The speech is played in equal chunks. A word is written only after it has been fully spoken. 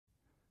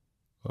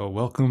Well,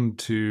 welcome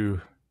to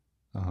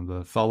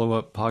the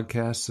follow-up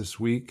podcast this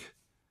week.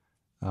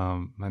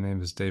 My name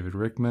is David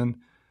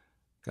Rickman.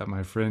 Got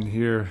my friend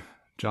here,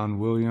 John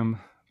William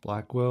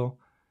Blackwell,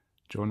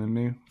 joining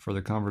me for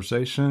the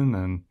conversation,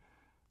 and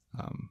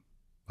I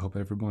hope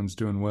everyone's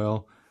doing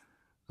well.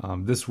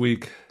 This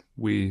week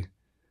we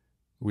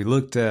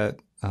looked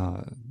at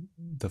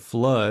the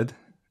flood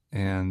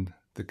and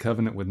the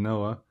covenant with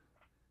Noah,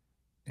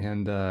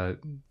 and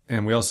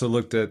we also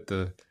looked at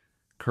the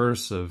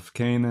curse of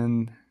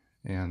Canaan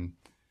and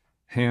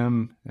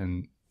Ham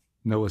and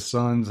Noah's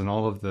sons and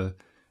all of the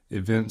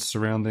events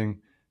surrounding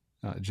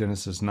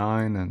Genesis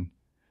 9. And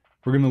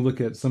we're going to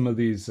look at some of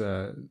these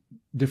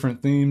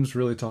different themes,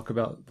 really talk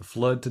about the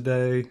flood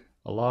today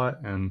a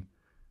lot, and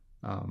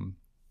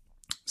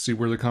see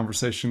where the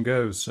conversation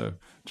goes. So,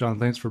 John,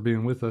 thanks for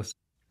being with us.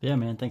 Yeah,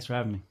 man. Thanks for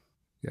having me.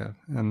 Yeah.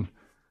 And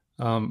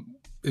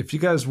if you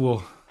guys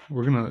will,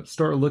 we're going to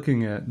start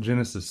looking at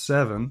Genesis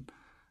 7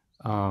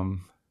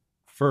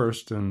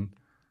 first, and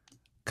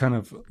kind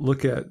of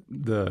look at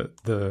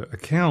the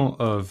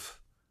account of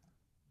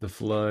the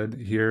flood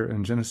here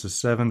in Genesis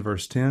 7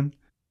 verse 10.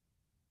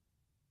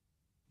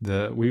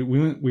 We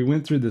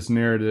went through this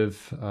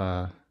narrative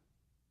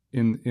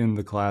in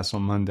the class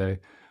on Monday,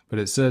 but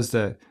it says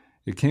that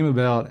it came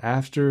about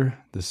after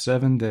the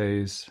 7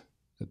 days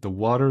that the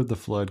water of the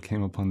flood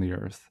came upon the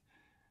earth.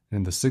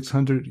 In the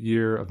 600th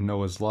year of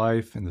Noah's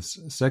life, in the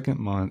second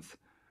month,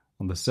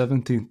 on the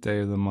 17th day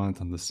of the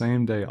month, on the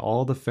same day,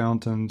 all the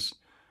fountains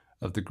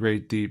of the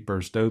great deep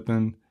burst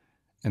open,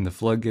 and the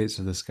floodgates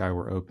of the sky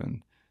were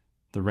opened.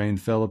 The rain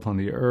fell upon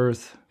the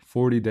earth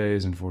 40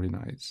 days and 40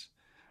 nights.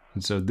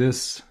 And so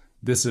this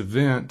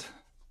event,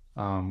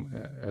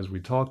 as we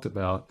talked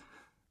about,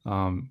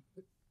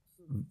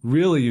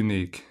 really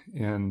unique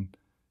in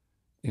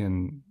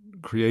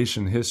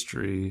creation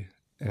history,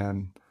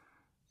 and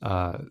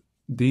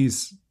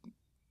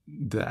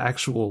the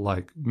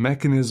actual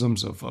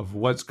mechanisms of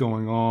what's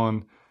going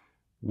on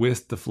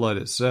with the flood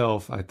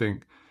itself. I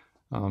think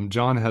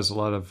John has a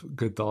lot of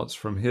good thoughts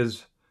from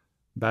his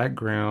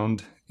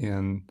background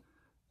in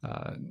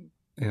a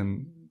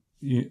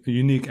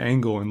unique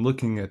angle in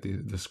looking at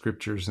the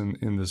scriptures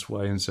in this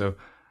way. And so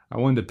I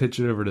wanted to pitch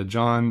it over to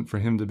John for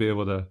him to be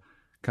able to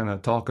kind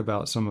of talk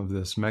about some of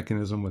this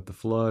mechanism with the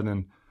flood,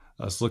 and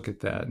us look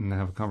at that and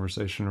have a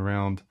conversation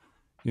around,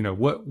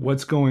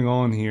 what's going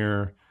on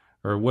here,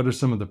 or what are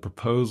some of the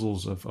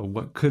proposals of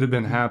what could have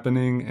been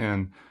happening,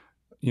 and,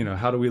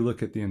 how do we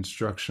look at the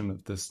instruction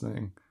of this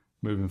thing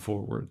moving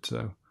forward?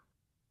 So.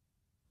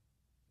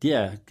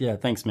 Yeah.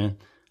 Thanks, man.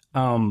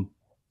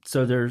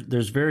 So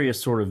there's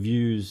various sort of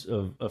views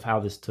of how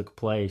this took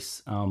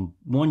place.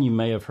 One you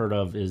may have heard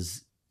of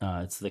is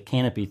it's the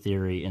canopy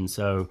theory. And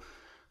so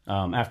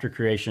after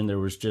creation, there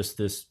was just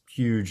this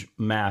huge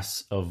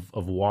mass of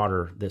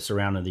water that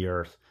surrounded the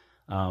earth.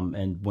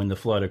 And when the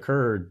flood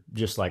occurred,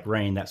 just like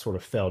rain, that sort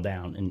of fell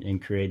down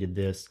and created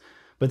this.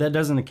 But that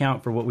doesn't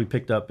account for what we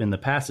picked up in the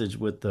passage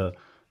with the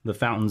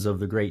fountains of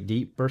the great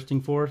deep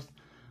bursting forth.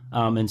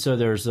 And so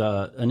there's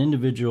an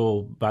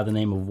individual by the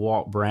name of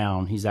Walt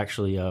Brown. He's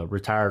actually a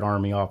retired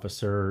Army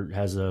officer,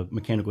 has a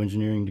mechanical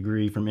engineering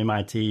degree from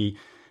MIT,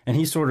 and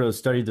he sort of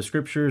studied the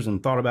scriptures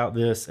and thought about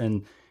this,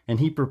 and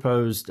he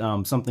proposed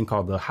something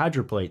called the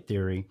hydroplate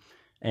theory,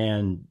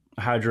 and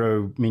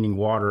hydro meaning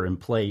water and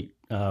plate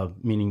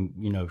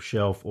meaning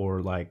shelf,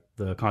 or like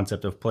the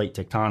concept of plate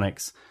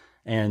tectonics.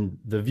 And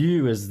the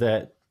view is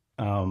that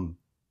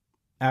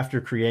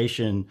after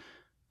creation,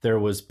 there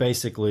was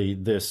basically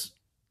this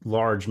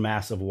large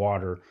mass of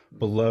water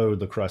below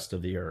the crust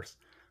of the earth.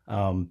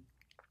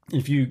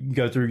 If you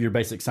go through your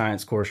basic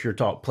science course, you're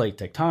taught plate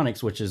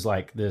tectonics, which is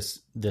like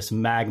this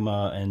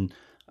magma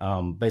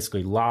and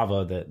basically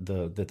lava that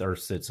the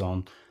earth sits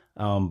on,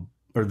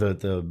 or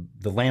the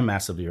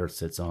landmass of the earth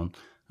sits on.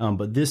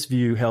 But this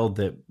view held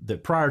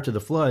that prior to the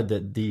flood,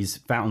 that these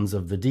fountains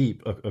of the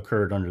deep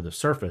occurred under the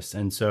surface.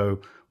 And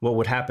so what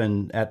would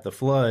happen at the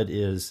flood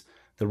is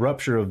the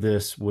rupture of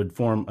this would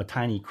form a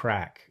tiny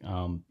crack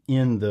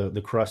in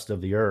the crust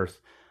of the earth.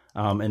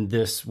 And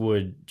this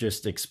would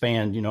just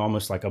expand,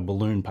 almost like a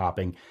balloon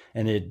popping.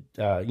 And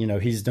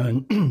he's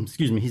done,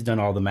 he's done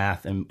all the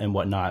math and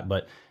whatnot,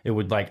 but it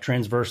would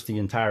transverse the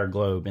entire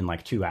globe in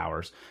 2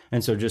 hours.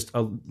 And so just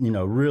a,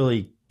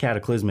 really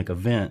cataclysmic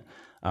event.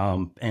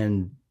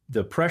 And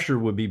the pressure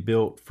would be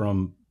built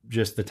from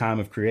just the time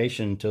of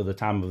creation till the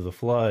time of the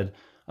flood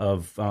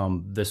of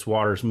this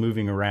water's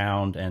moving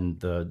around, and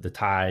the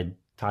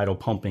tidal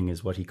pumping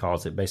is what he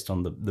calls it, based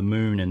on the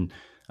moon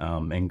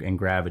and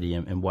gravity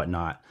and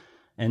whatnot.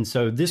 And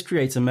so this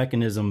creates a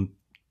mechanism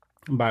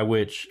by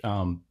which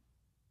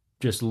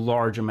just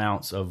large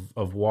amounts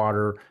of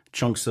water,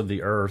 chunks of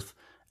the earth,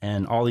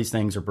 and all these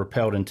things are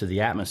propelled into the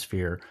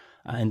atmosphere.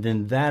 And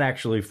then that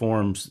actually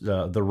forms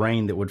the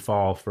rain that would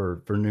fall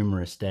for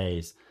numerous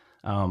days.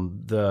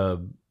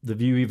 The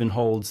view even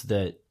holds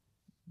that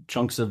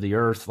chunks of the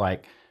earth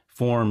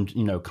formed,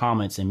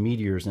 comets and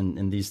meteors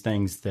and these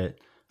things that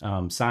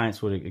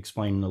Science would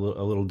explain in a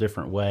little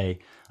different way.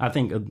 I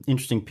think an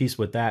interesting piece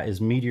with that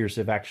is meteors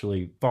have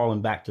actually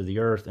fallen back to the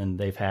Earth, and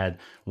they've had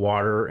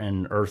water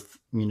and Earth,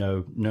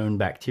 known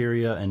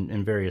bacteria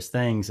and various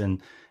things,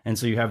 and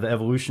so you have the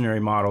evolutionary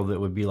model that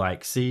would be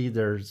like, see,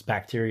 there's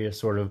bacteria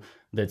sort of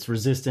that's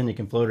resistant. It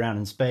can float around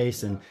in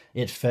space, and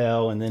it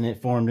fell, and then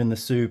it formed in the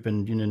soup,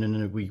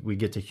 and we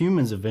get to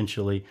humans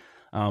eventually.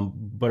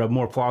 But a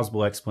more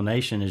plausible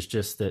explanation is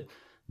just that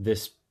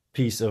this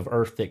piece of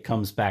Earth that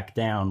comes back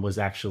down was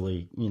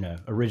actually,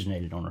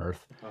 originated on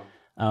Earth.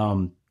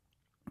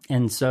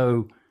 And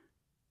so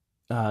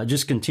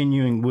just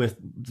continuing with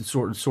the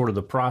sort of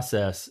the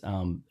process,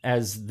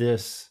 as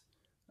this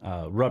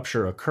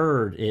rupture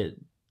occurred, it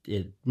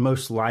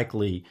most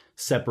likely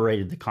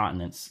separated the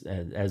continents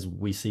as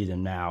we see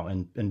them now,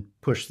 and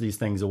pushed these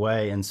things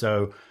away. And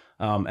so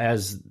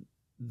as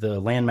the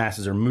land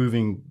masses are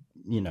moving,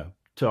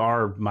 to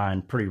our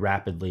mind pretty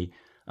rapidly,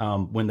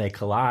 when they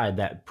collide,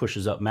 that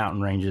pushes up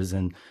mountain ranges,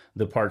 and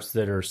the parts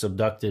that are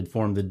subducted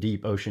form the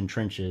deep ocean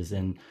trenches.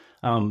 And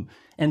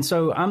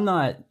so I'm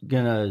not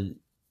gonna,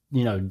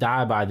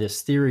 die by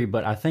this theory,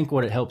 but I think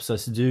what it helps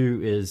us do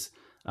is,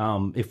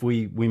 if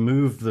we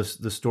move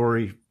the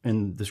story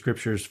in the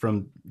scriptures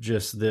from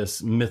just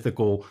this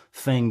mythical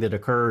thing that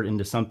occurred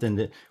into something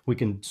that we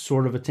can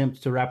sort of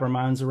attempt to wrap our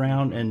minds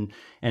around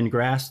and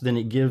grasp, then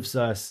it gives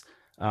us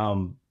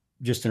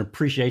just an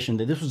appreciation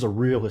that this was a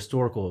real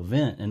historical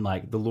event, and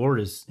like the Lord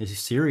is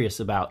serious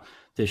about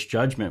this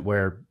judgment,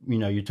 where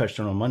you touched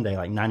on Monday,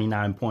 like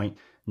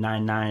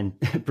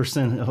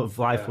 99.99% of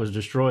life was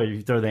destroyed. If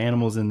you throw the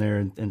animals in there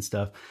and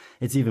stuff,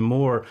 it's even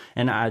more.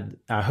 And I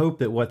hope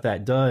that what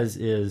that does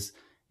is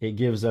it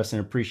gives us an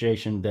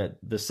appreciation that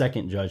the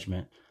second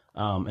judgment,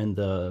 and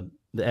the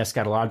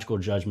eschatological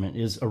judgment,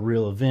 is a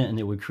real event, and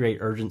it would create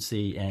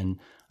urgency and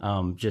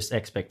just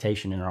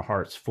expectation in our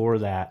hearts for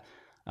that.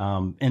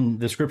 And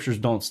the scriptures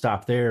don't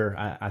stop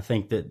there. I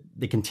think that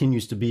it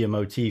continues to be a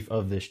motif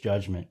of this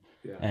judgment.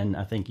 Yeah. And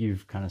I think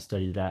you've kind of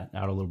studied that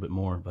out a little bit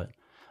more. But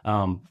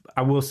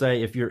I will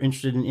say, if you're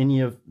interested in any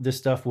of this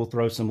stuff, we'll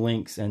throw some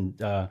links, and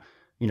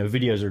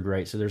videos are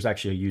great. So there's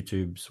actually a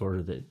YouTube sort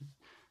of that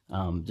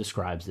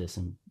describes this,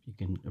 and you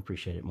can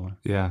appreciate it more.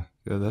 Yeah,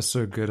 that's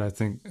so good. I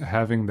think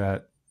having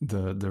that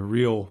the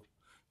real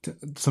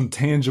some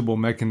tangible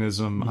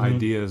mechanism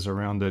ideas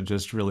around it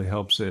just really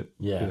helps it.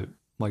 Yeah.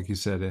 Like you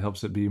said, it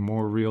helps it be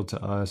more real to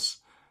us,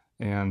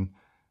 and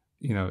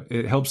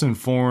it helps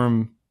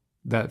inform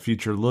that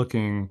future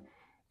looking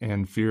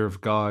and fear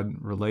of God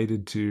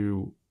related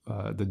to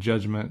the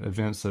judgment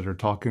events that are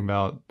talking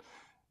about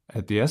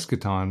at the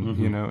eschaton.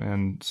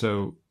 And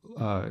so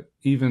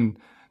even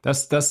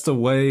that's the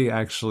way.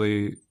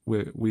 Actually,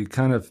 we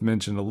kind of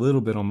mentioned a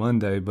little bit on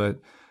Monday, but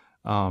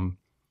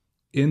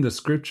in the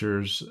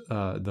scriptures,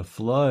 the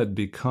flood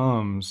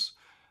becomes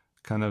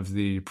kind of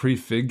the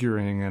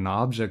prefiguring and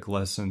object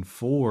lesson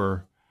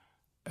for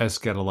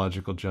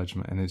eschatological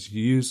judgment, and it's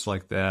used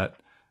like that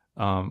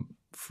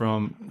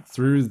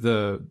through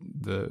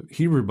the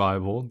Hebrew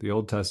Bible, the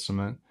Old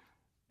Testament,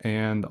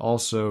 and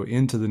also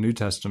into the New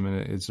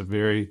Testament. It's a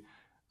very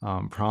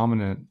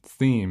prominent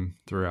theme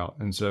throughout,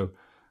 and so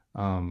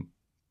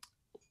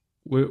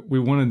we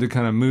wanted to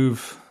kind of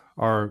move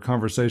our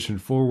conversation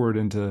forward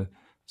into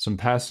some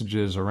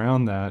passages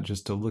around that,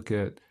 just to look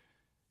at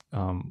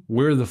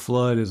where the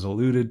flood is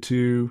alluded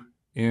to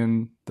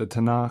in the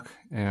Tanakh,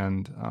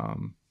 and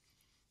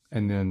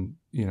then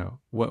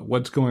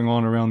what's going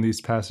on around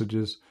these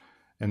passages,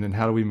 and then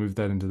how do we move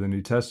that into the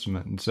New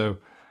Testament. And so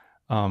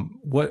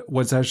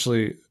what's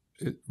actually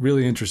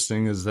really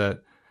interesting is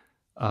that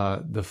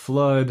the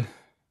flood,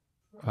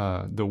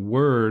 the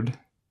word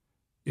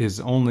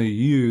is only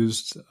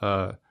used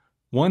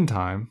one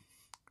time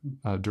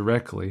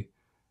directly,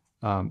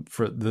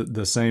 for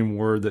the same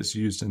word that's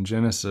used in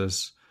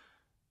Genesis.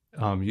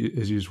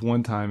 Is used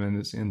one time, and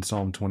it's in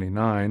Psalm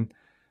 29.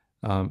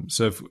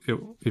 So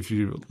if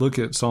you look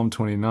at Psalm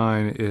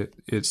 29,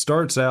 it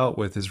starts out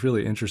with, it's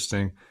really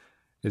interesting.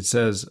 It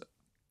says,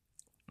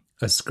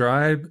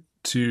 "Ascribe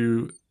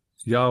to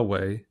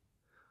Yahweh,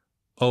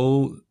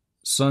 O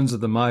sons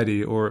of the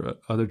mighty," or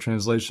other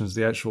translations,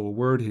 the actual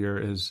word here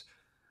is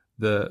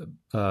the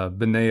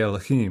B'nai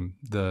Elohim,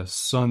 the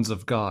sons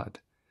of God.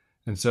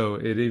 And so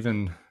it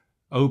even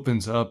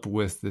opens up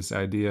with this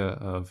idea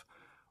of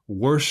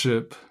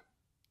worship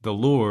the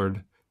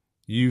Lord,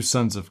 you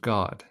sons of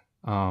God,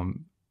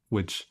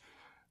 which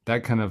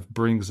that kind of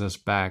brings us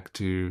back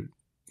to,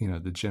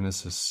 the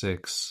Genesis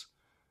 6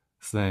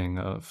 thing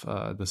of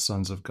the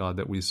sons of God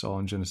that we saw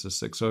in Genesis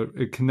 6. So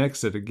it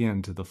connects it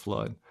again to the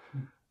flood.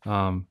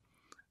 And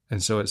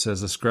so it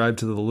says, "Ascribe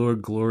to the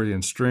Lord glory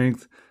and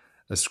strength.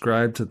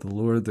 Ascribe to the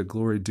Lord the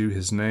glory due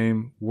his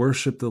name.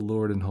 Worship the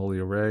Lord in holy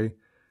array."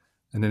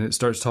 And then it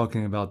starts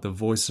talking about the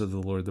voice of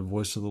the Lord. The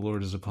voice of the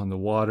Lord is upon the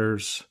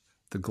waters.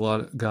 The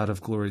God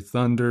of glory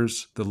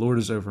thunders. The Lord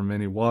is over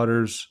many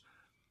waters.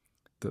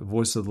 The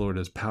voice of the Lord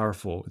is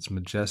powerful. It's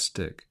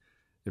majestic.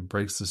 It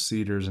breaks the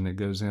cedars, and it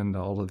goes into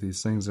all of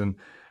these things. And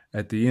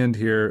at the end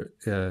here,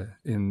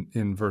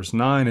 in verse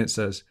 9, it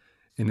says,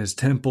 In his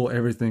temple,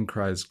 everything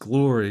cries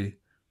glory.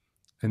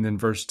 And then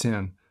verse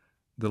 10,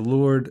 the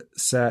Lord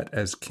sat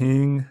as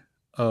king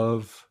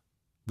of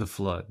the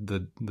flood,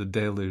 the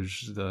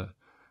deluge, the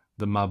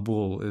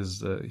Mabul is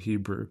the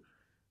Hebrew.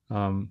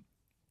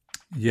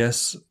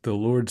 Yes, the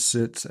Lord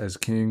sits as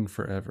king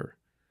forever.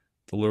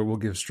 The Lord will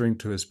give strength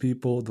to his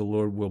people. The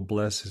Lord will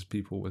bless his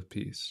people with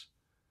peace.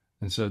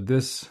 And so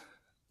this,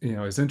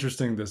 it's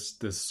interesting, this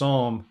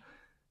psalm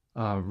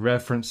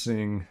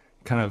referencing,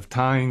 kind of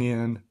tying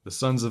in the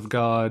sons of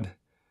God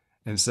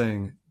and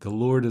saying the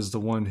Lord is the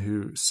one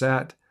who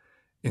sat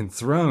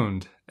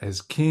enthroned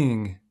as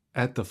king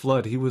at the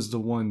flood. He was the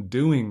one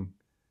doing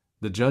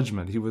the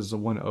judgment. He was the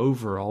one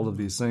over all of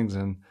these things,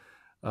 and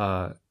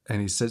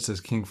he sits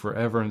as king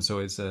forever. And so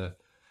it's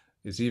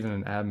even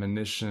an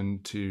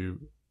admonition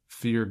to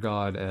fear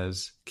God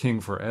as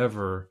king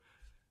forever,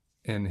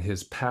 and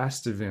his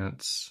past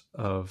events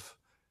of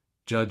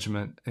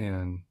judgment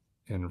and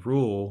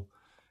rule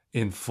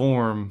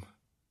inform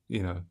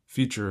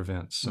future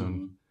events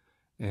and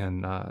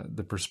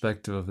the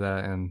perspective of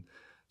that. And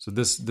so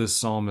this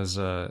psalm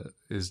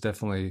is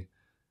definitely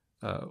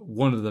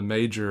one of the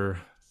major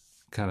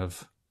kind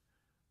of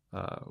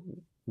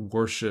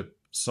worship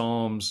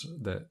psalms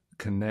that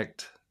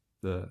connect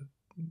the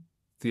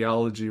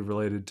theology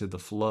related to the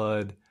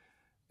flood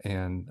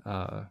and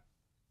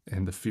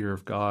the fear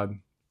of God,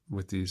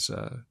 with these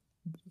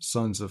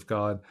sons of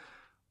God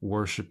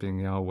worshiping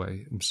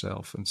Yahweh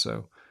himself. And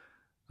so,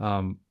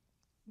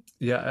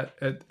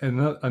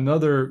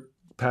 another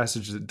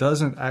passage that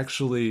doesn't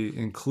actually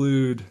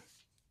include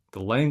the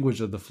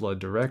language of the flood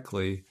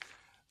directly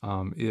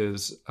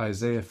is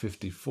Isaiah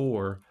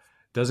 54.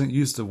 Doesn't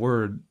use the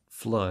word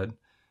flood,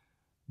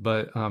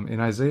 but in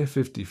Isaiah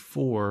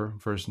 54,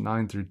 verse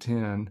 9 through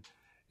 10,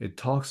 it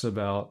talks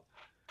about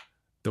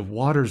the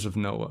waters of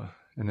Noah.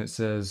 And it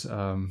says,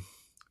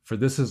 for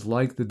this is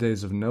like the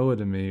days of Noah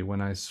to me,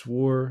 when I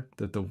swore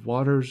that the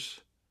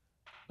waters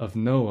of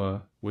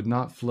Noah would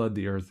not flood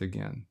the earth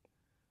again.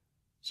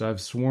 So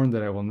I've sworn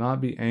that I will not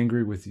be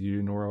angry with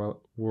you, nor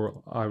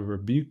will I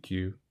rebuke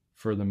you,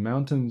 for the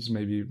mountains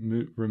may be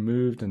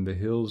removed and the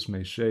hills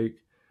may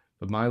shake,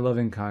 but my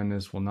loving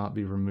kindness will not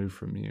be removed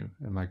from you,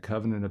 and my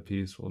covenant of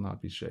peace will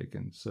not be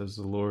shaken, says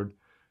the Lord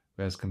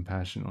who has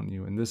compassion on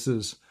you. And this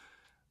is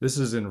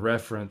in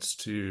reference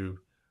to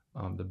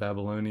the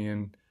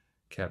Babylonian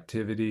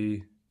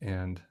captivity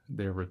and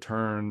their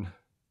return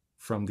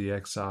from the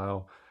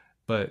exile.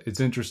 But it's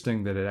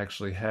interesting that it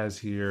actually has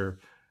here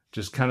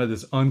just kind of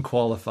this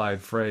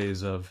unqualified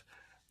phrase of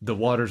the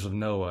waters of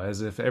Noah,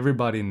 as if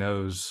everybody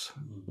knows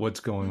what's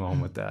going on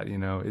with that.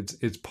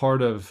 It's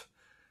part of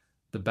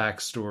the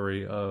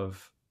backstory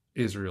of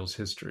Israel's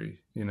history,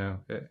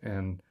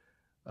 and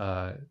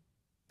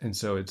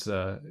so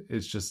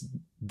it's just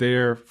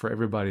there for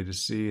everybody to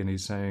see. And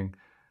he's saying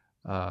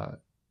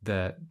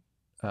that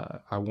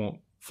I won't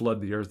flood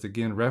the earth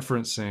again,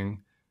 referencing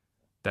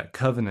that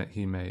covenant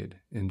he made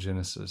in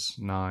Genesis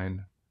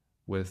 9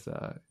 with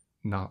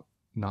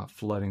not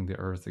flooding the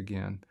earth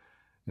again.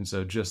 And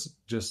so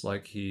just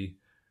like he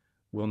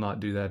will not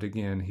do that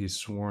again, he's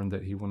sworn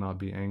that he will not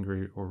be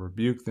angry or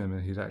rebuke them,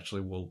 and he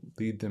actually will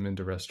lead them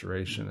into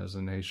restoration as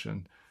a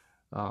nation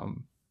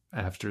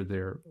after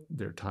their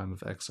time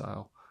of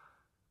exile.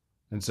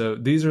 And so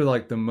these are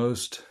like the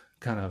most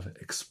kind of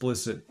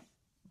explicit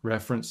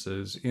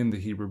references in the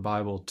Hebrew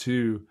Bible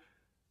to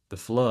the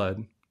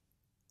flood.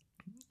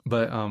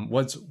 But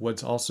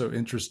what's also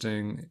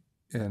interesting,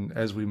 and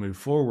as we move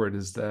forward,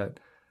 is that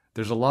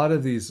there's a lot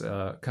of these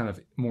kind of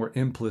more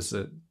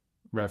implicit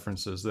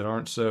references that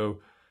aren't so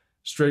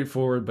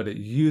straightforward, but it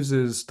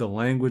uses the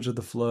language of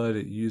the flood,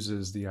 it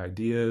uses the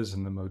ideas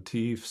and the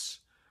motifs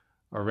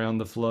around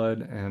the flood,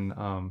 and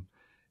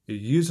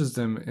it uses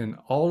them in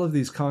all of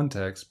these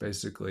contexts.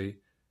 Basically,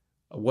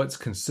 what's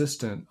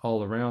consistent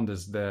all around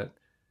is that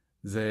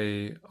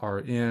they are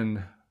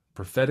in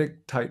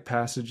prophetic type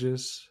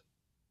passages,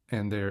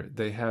 and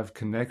they have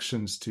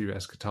connections to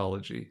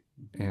eschatology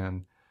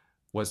and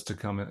what's to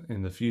come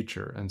in the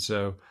future. And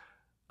so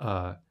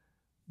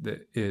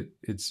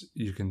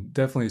you can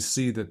definitely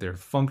see that they're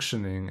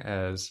functioning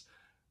as,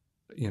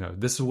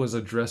 this was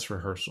a dress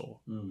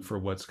rehearsal for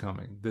what's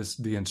coming.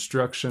 The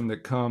instruction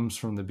that comes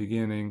from the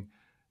beginning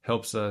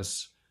helps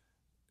us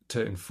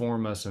to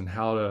inform us on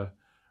how to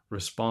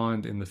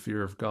respond in the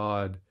fear of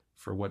God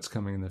for what's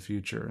coming in the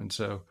future. And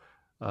so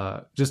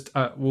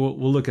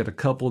we'll look at a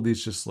couple of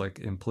these just like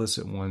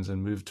implicit ones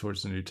and move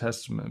towards the New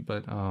Testament.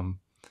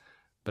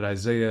 But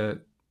Isaiah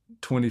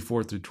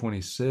 24 through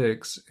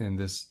 26, in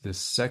this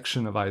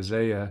section of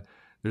Isaiah,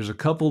 there's a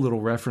couple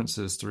little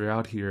references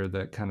throughout here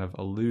that kind of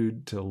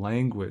allude to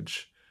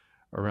language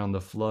around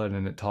the flood.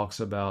 And it talks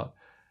about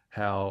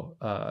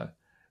how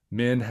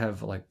men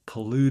have like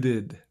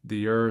polluted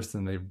the earth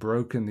and they've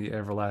broken the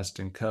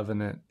everlasting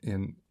covenant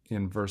in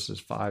verses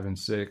 5 and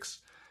 6.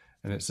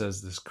 And it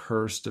says this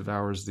curse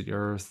devours the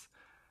earth.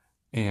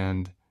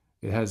 And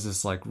it has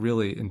this like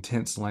really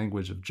intense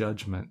language of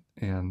judgment.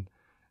 And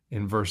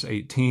in verse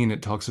 18,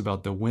 it talks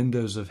about the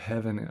windows of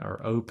heaven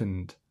are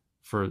opened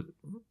for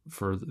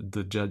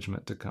the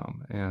judgment to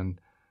come.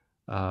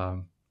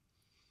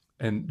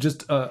 And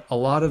just a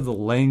lot of the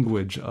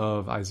language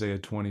of Isaiah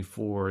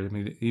 24. I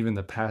mean, even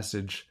the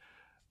passage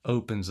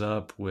opens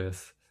up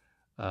with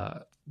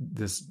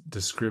this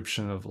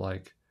description of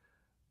like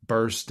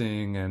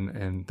bursting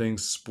and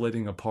things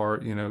splitting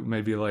apart.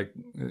 Maybe like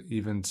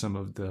even some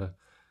of the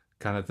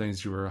kind of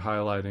things you were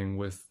highlighting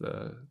with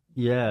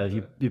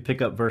you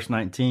pick up verse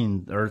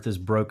 19. The earth is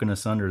broken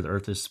asunder, the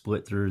earth is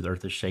split through, the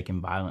earth is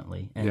shaken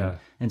violently.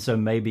 And so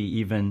maybe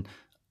even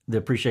the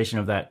appreciation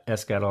of that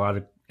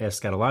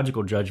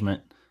eschatological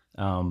judgment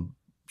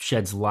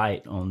sheds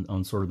light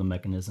on sort of the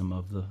mechanism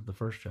of the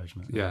first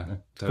judgment.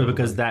 Totally.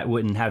 Because that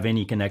wouldn't have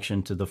any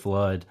connection to the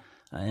flood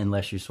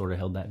unless you sort of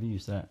held that view.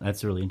 So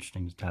that's really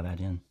interesting to tie that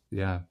in.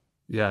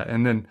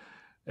 And then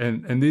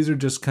and these are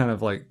just kind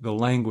of like the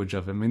language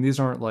of it. I mean, these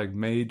aren't like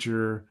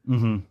major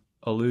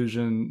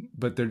allusion,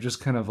 but they're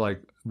just kind of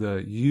like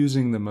the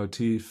using the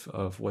motif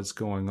of what's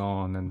going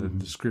on and the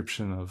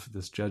description of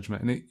this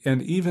judgment.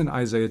 And even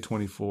Isaiah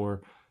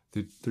 24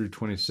 through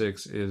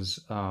 26 is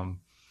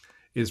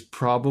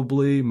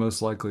probably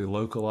most likely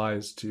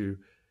localized to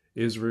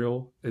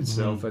Israel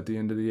itself at the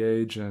end of the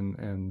age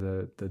and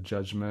the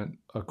judgment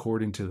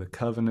according to the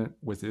covenant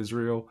with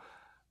Israel.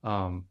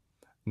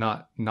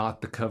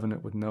 Not the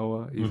covenant with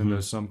Noah, even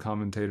though some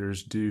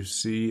commentators do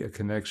see a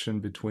connection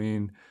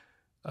between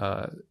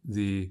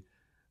the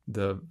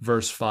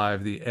verse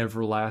 5, the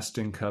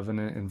everlasting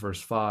covenant, in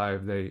verse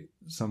 5.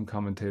 Some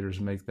commentators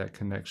make that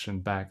connection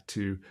back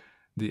to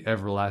the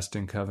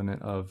everlasting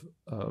covenant of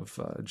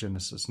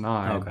Genesis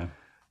 9. Okay.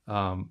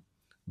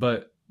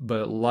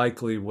 But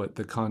likely what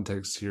the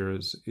context here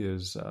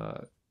is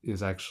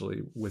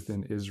actually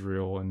within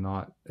Israel and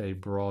not a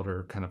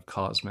broader kind of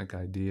cosmic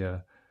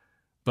idea.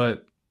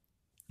 But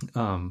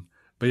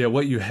yeah,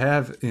 what you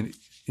have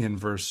in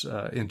verse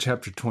in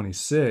chapter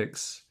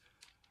 26,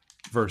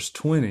 verse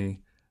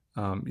 20,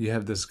 you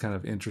have this kind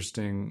of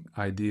interesting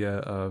idea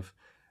of,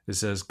 it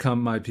says,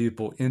 "Come, my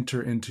people,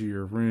 enter into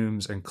your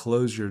rooms and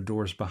close your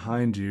doors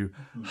behind you.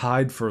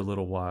 Hide for a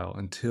little while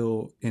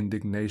until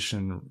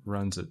indignation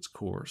runs its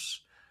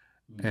course."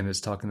 And it's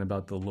talking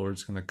about the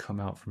Lord's going to come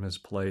out from his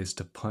place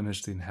to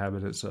punish the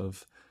inhabitants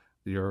of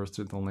the earth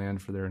through the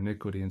land for their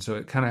iniquity. And so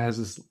it kind of has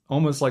this,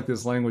 almost like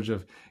this language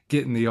of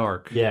get in the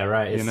ark. Yeah,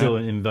 right. It still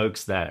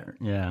invokes that.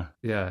 Yeah.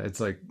 Yeah. It's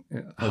like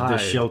the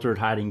sheltered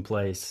hiding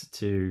place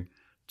to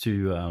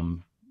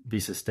be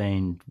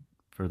sustained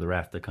for the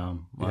wrath to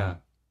come. Wow.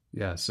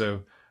 Yeah.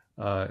 So,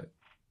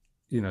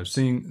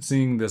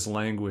 seeing this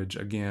language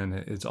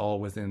again, it's all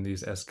within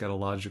these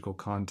eschatological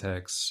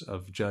contexts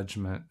of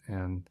judgment,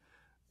 and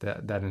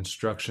that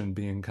instruction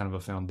being kind of a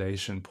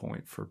foundation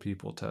point for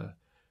people to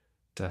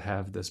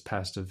have this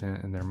past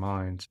event in their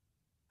minds.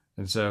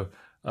 And so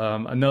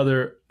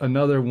another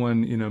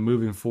one,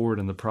 moving forward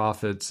in the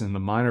prophets and the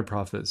minor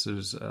prophets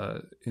is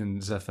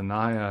in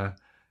Zephaniah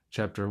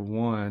chapter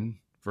 1,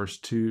 verse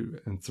 2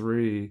 and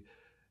 3.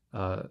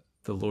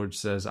 The Lord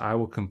says, "I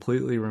will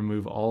completely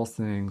remove all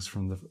things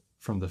from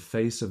the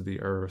face of the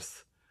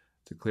earth,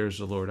 declares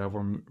the Lord. I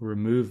will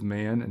remove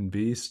man and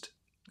beast.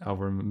 I will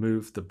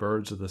remove the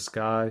birds of the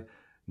sky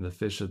and the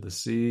fish of the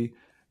sea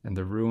and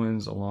the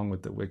ruins along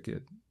with the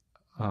wicked.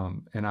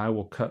 And I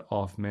will cut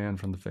off man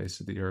from the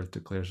face of the earth,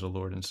 declares the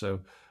Lord." And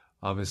so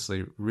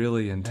obviously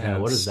really intense. Yeah,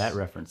 what is that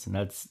reference?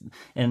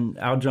 And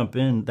I'll jump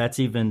in. That's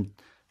even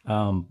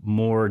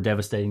more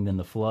devastating than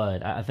the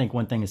flood. I think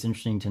one thing that's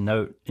interesting to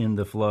note in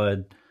the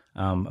flood,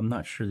 I'm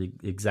not sure the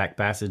exact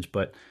passage,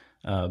 but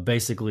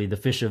basically the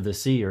fish of the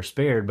sea are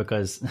spared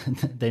because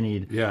they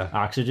need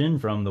oxygen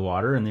from the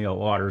water, and the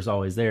water is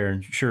always there.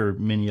 And sure,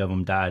 many of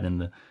them died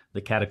in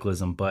the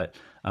cataclysm, but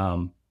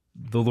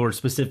the Lord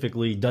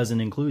specifically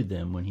doesn't include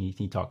them when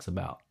he talks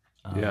about.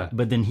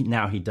 But then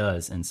now he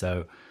does, and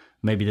so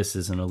maybe this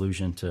is an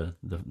allusion to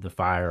the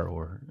fire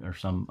or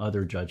some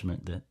other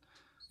judgment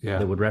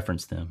that would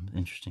reference them.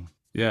 Interesting.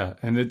 Yeah,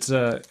 and it's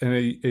and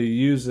it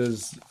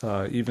uses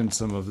even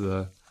some of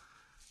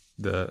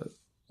the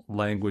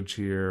language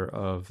here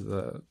of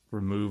the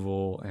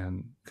removal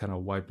and kind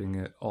of wiping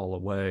it all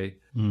away.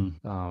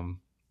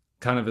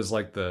 Kind of is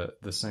like the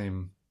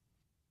same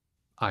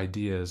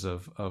ideas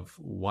of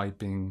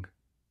wiping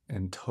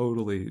and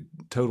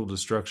total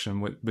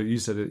destruction. But you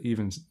said it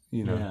even,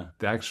 the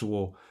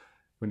actual,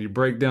 when you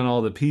break down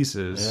all the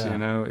pieces,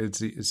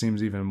 it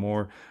seems even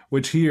more,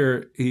 which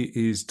here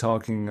he's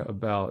talking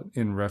about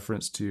in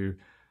reference to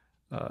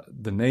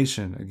the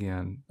nation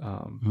again.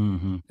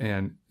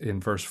 And in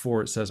verse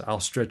 4, it says,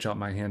 "I'll stretch out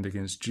my hand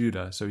against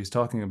Judah." So he's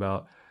talking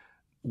about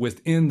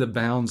within the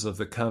bounds of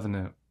the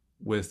covenant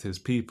with his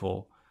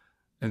people.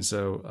 And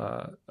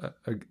so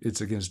it's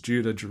against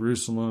Judah,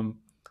 Jerusalem.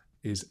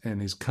 He's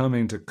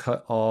coming to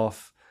cut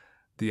off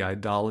the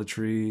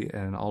idolatry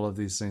and all of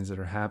these things that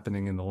are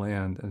happening in the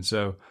land. And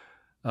so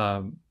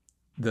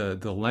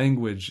the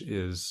language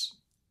is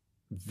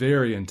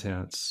very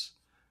intense,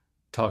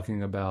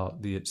 talking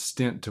about the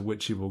extent to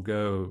which he will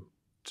go,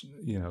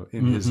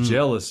 in his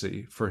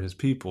jealousy for his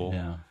people.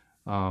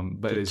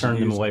 But to turn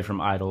them away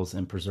from idols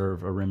and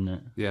preserve a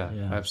remnant. Yeah,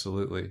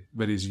 absolutely.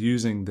 But he's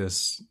using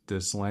this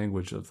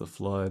language of the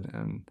flood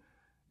and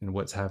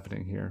what's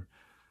happening here.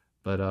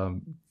 But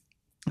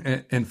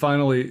and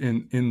finally,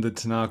 in the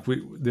Tanakh,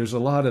 there's a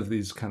lot of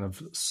these kind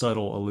of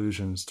subtle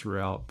allusions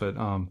throughout. But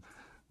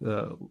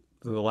the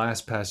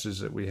last passage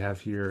that we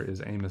have here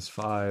is Amos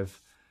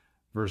 5,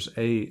 verse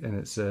 8, and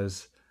it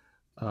says,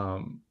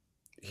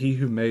 "He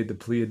who made the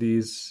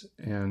Pleiades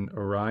and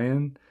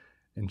Orion,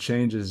 and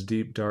changes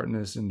deep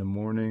darkness into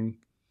morning,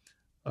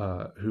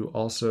 who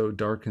also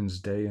darkens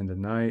day into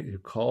night, who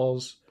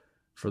calls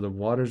for the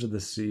waters of the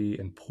sea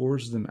and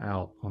pours them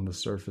out on the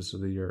surface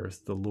of the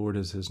earth. The Lord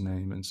is his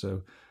name." And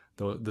so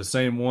the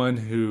same one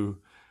who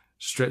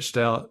stretched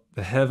out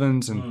the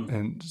heavens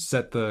and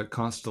set the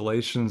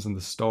constellations and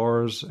the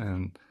stars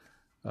and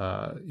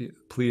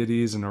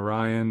Pleiades and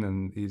Orion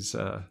and these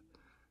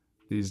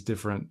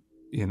different,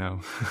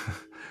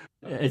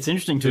 It's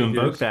interesting to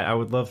invoke that. I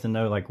would love to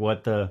know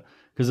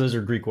because those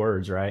are Greek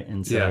words, right?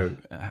 And so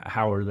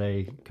how are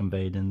they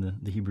conveyed in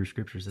the Hebrew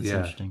scriptures? It's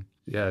interesting.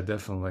 Yeah,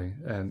 definitely.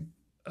 And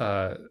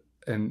the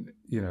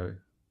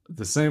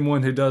same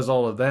one who does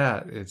all of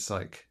that, it's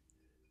like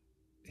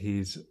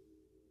he's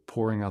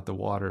pouring out the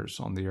waters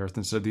on the earth.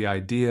 And so the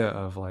idea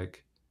of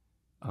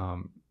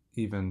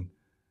even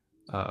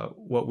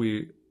what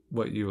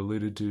you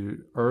alluded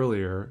to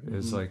earlier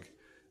is like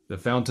the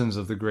fountains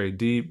of the great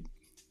deep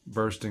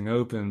bursting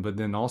open, but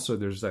then also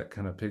there's that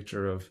kind of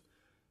picture of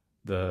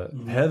the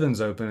heavens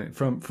open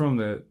from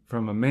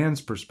a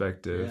man's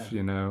perspective.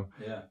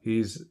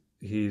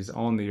 He's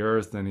on the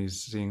earth and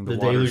he's seeing the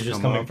waters deluge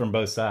just coming from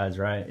both sides,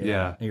 right?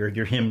 Yeah.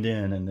 You're hemmed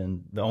in, and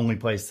then the only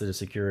place that is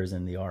secure is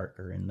in the ark,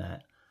 or in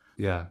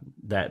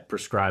that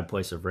prescribed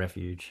place of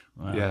refuge.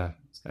 Wow. Yeah.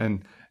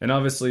 And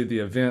obviously the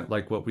event,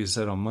 like what we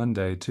said on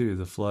Monday too,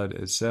 the flood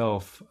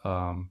itself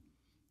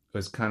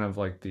was kind of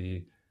like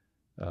the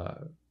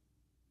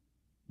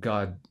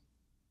God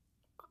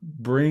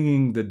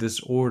bringing the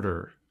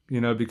disorder,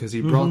 because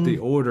he brought the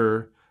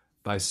order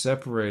by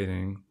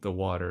separating the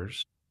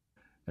waters.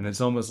 And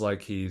it's almost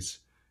like he's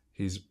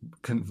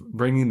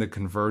bringing the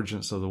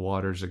convergence of the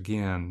waters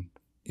again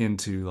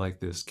into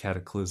like this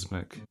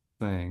cataclysmic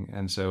thing.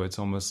 And so it's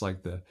almost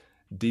like the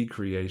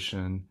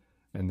decreation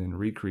and then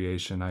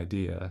recreation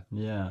idea.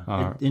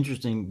 Yeah.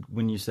 Interesting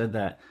when you said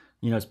that,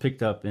 it's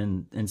picked up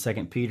in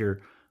 2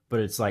 Peter,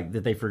 but it's like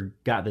that they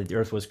forgot that the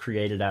earth was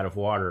created out of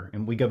water.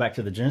 And we go back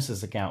to the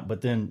Genesis account,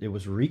 but then it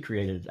was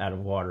recreated out of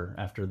water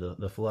after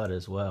the flood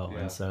as well.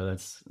 Yeah. And so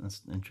that's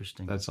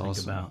interesting to think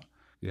about.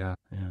 Yeah.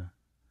 Yeah.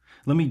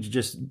 Let me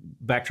just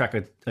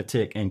backtrack a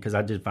tick, and because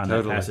I did find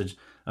that passage,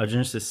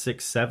 Genesis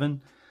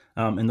 6:7.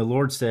 And the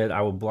Lord said,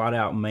 "I will blot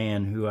out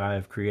man who I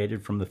have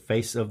created from the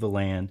face of the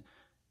land,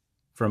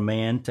 from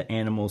man to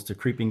animals to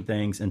creeping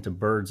things and to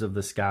birds of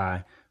the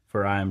sky,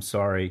 for I am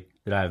sorry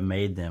that I have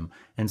made them."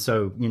 And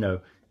so,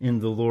 in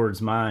the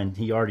Lord's mind,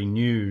 he already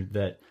knew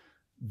that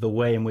the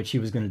way in which he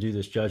was going to do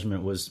this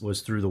judgment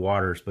was through the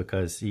waters,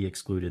 because he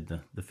excluded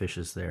the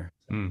fishes there.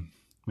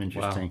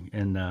 Interesting. Wow.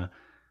 And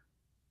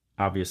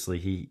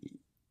obviously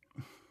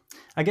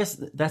I guess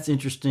that's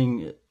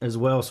interesting as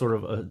well, sort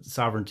of a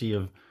sovereignty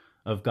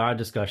of God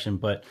discussion,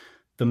 but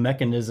the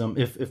mechanism,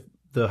 if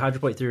the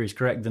hydroplate theory is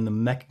correct, then the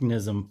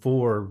mechanism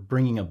for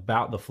bringing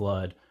about the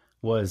flood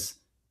was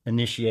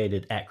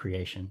initiated at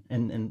creation.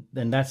 And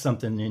that's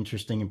something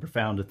interesting and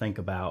profound to think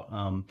about.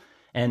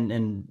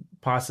 And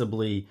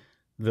possibly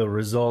the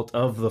result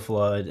of the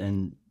flood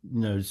and,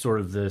 sort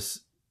of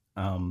this,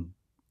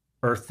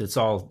 earth that's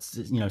all,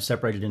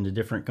 separated into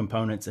different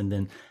components and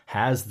then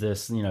has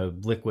this,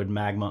 liquid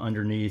magma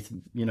underneath,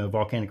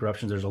 volcanic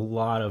eruptions. There's a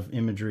lot of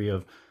imagery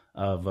of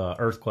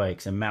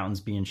earthquakes and mountains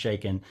being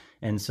shaken.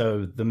 And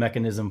so the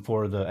mechanism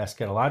for the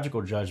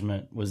eschatological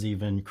judgment was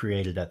even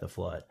created at the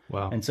flood.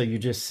 Wow. And so you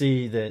just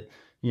see that,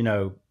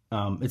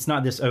 it's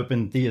not this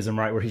open theism,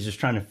 right, where he's just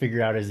trying to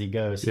figure out as he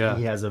goes. Yeah.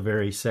 He has a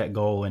very set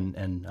goal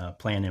and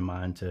plan in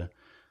mind to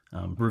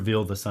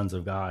reveal the sons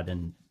of God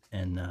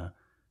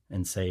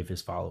and save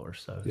his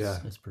followers. So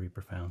it's pretty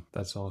profound.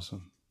 That's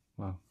awesome.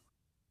 Wow.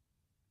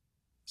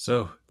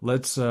 So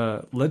let's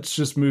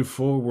just move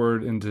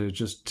forward into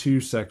just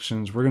two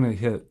sections. We're going to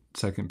hit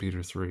 2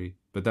 Peter 3,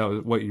 but that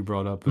was what you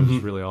brought up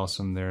is really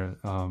awesome there.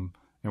 And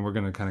we're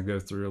going to kind of go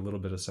through a little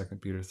bit of 2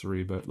 Peter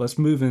 3, but let's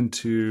move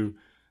into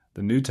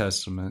the New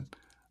Testament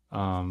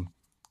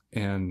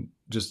and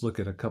just look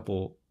at a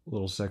couple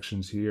little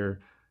sections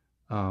here.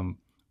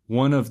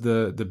 One of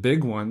the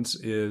big ones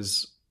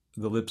is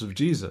the lips of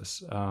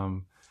Jesus,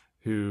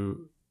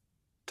 who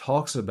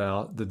talks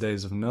about the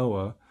days of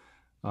Noah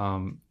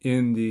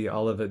in the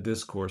Olivet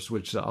Discourse,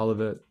 which the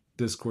Olivet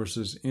Discourse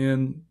is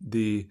in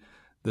the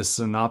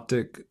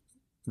synoptic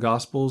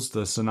Gospels.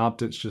 The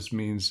synoptics just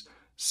means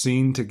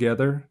seen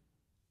together,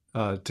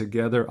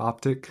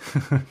 optic.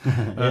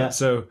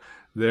 So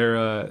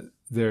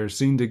they're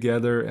seen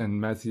together in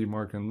Matthew,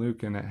 Mark, and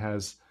Luke, and it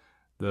has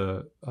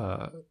the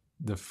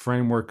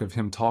framework of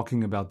him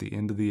talking about the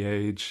end of the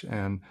age.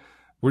 And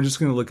we're just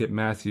going to look at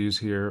Matthew's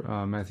here,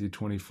 Matthew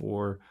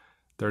 24,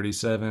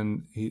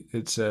 37,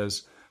 it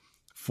says,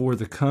 "For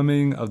the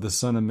coming of the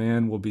Son of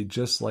Man will be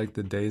just like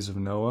the days of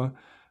Noah.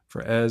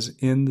 For as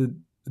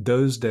in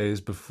those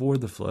days before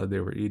the flood, they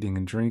were eating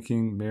and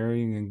drinking,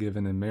 marrying and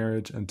giving in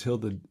marriage until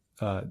the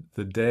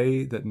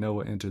day that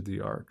Noah entered the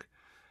ark.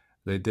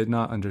 They did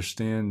not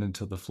understand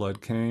until the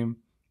flood came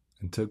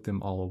and took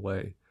them all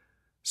away.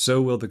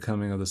 So will the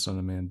coming of the Son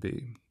of Man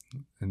be.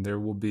 And there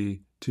will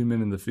be 2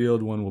 men in the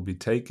field, one will be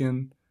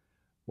taken,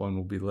 one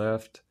will be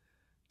left.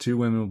 2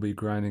 women will be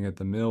grinding at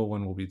the mill,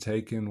 one will be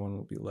taken, one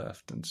will be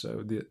left." And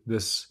so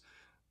this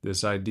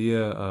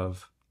idea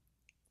of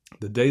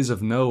the days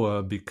of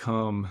Noah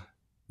become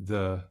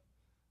the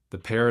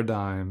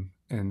paradigm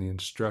and the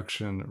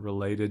instruction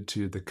related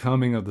to the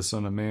coming of the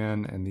Son of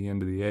Man and the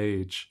end of the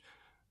age.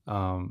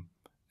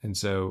 And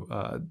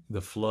so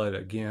the flood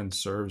again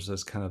serves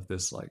as kind of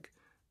this like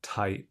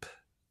type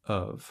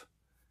of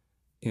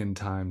end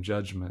time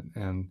judgment.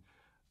 And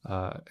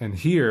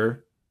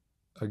here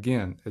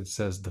again it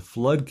says the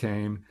flood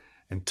came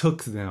and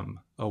took them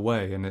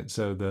away, and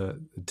so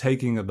the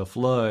taking of the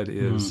flood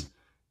is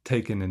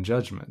taken in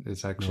judgment.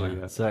 It's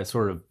actually so that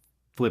sort of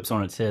flips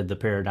on its head the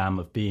paradigm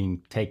of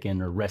being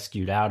taken or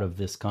rescued out of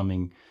this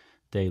coming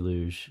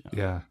deluge.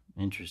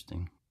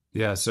 Interesting.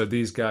 Yeah, so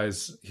these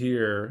guys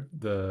here,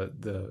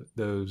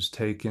 those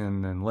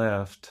taken and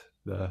left,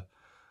 the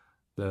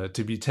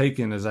to be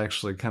taken is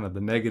actually kind of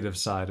the negative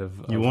side of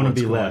you want to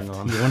be left.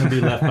 You want to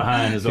be left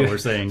behind is what we're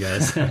saying,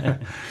 guys.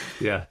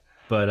 Yeah.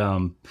 But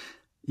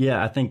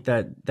I think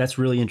that's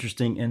really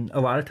interesting. And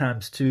a lot of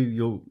times too,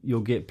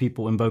 you'll get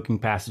people invoking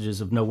passages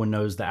of no one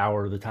knows the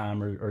hour or the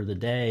time or the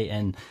day,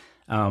 and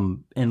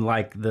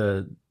like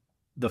the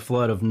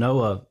flood of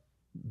Noah,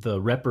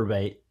 the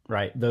reprobate,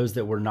 right? Those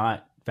that were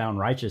not found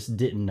righteous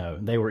didn't know.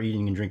 They were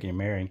eating and drinking and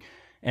marrying.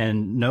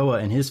 And Noah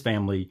and his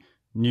family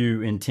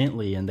knew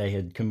intently, and they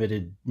had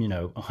committed,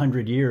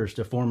 100 years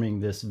to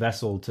forming this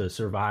vessel to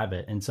survive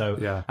it. And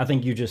so I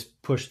think you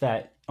just push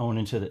that on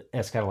into the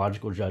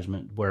eschatological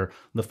judgment where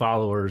the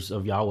followers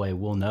of Yahweh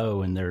will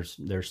know, and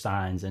there's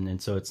signs. And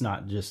so it's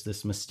not just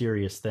this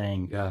mysterious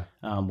thing.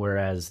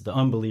 Whereas the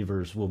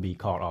unbelievers will be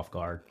caught off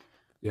guard.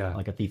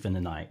 Like a thief in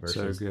the night.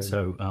 Versus, so good.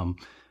 So,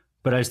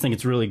 but I just think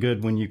it's really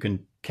good when you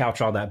can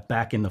couch all that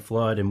back in the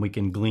flood, and we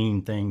can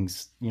glean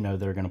things,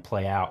 that are going to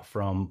play out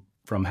from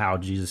how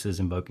Jesus is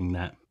invoking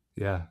that.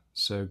 Yeah,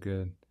 so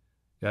good.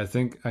 Yeah, I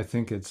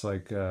think it's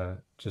like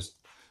just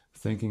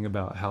thinking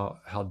about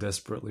how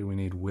desperately we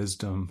need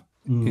wisdom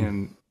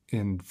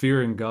in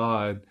fearing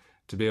God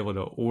to be able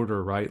to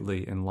order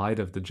rightly in light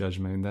of the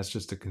judgment. And that's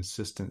just a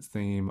consistent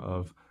theme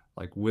of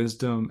like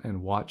wisdom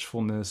and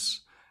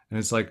watchfulness. And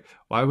it's like,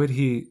 why would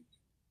he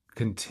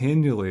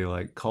continually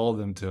like call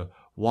them to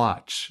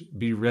watch,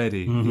 be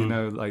ready,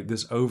 like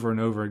this over and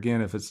over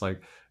again? If it's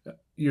like,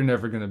 you're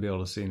never going to be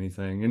able to see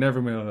anything, you're never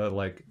going to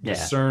like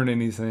discern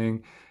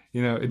anything,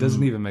 it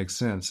doesn't even make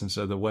sense. And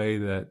so the way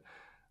that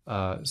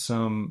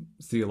some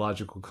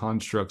theological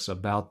constructs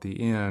about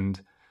the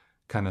end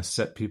kind of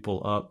set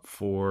people up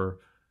for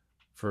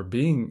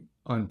being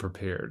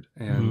unprepared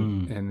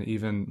and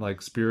even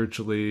like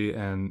spiritually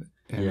and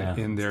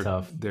in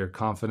their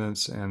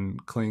confidence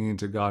and clinging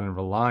to God and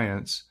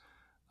reliance.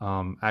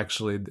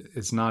 Actually,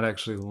 it's not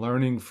actually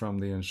learning from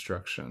the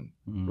instruction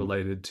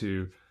related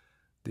to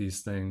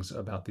these things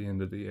about the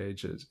end of the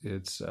ages.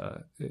 It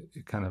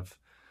kind of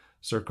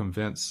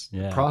circumvents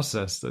the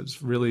process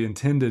that's really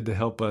intended to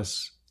help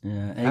us.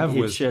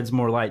 It sheds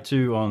more light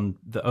too on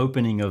the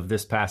opening of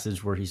this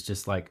passage where he's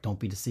just like, "Don't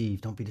be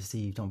deceived, don't be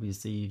deceived, don't be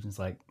deceived." And it's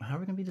like, how are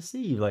we going to be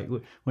deceived? Like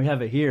we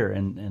have it here,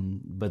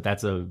 but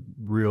that's a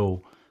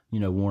real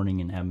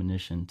warning and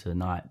admonition to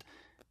not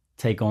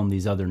take on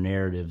these other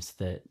narratives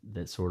that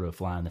sort of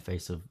fly in the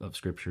face of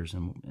scriptures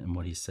and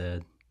what he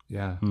said.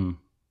 Yeah.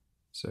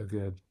 So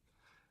good.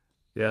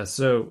 Yeah.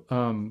 So,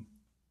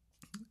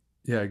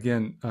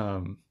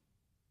 again,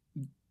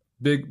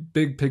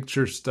 big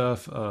picture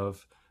stuff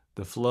of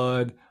the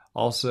flood.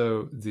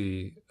 Also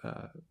the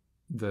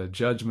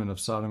judgment of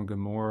Sodom and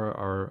Gomorrah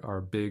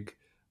are big.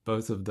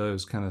 Both of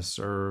those kind of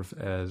serve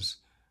as,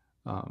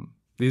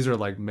 these are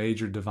like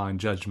major divine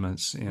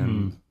judgments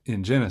in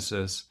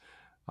Genesis.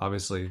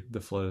 Obviously,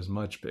 the flood is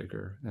much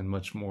bigger and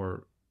much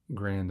more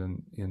grand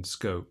in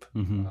scope.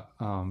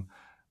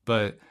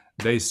 But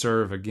they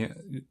serve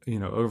again,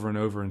 over and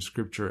over in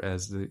Scripture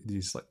as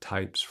these like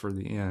types for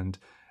the end.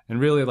 And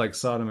really, like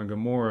Sodom and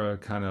Gomorrah,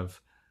 kind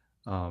of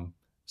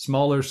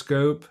smaller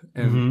scope,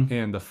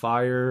 and the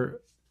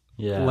fire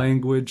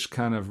language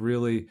kind of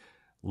really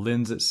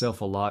lends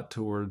itself a lot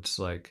towards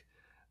like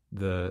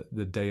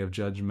the day of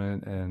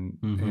judgment,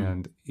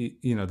 and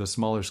the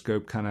smaller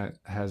scope kind of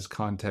has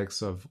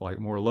context of like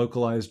more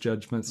localized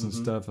judgments and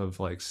stuff of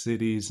like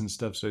cities and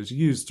stuff. So it's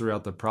used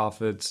throughout the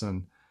prophets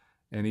and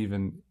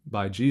even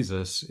by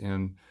Jesus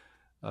in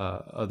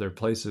other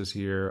places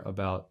here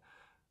about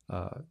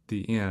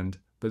the end.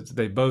 But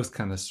they both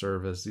kind of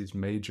serve as these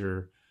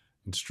major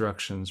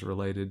instructions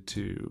related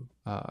to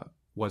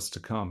what's to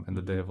come in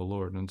the day of the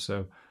Lord. And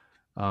so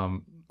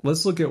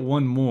let's look at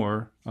one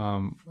more.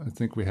 I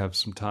think we have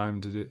some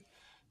time to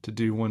to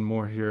do one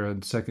more here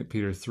in 2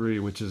 Peter 3,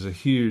 which is a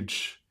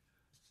huge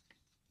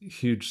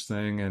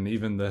thing, and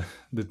even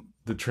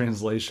the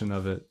translation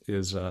of it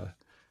is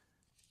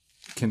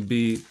can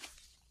be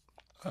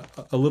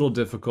a little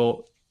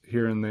difficult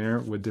here and there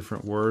with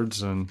different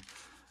words. And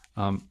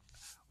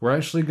we're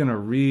actually going to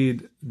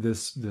read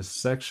this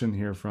section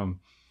here from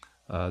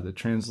the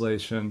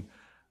translation.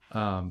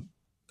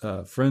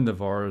 A friend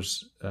of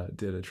ours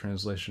did a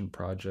translation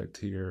project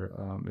here.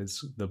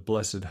 It's the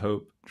Blessed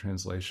Hope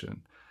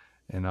translation,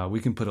 and we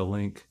can put a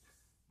link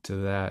to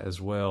that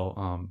as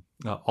well.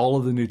 All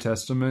of the New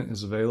Testament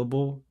is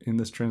available in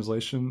this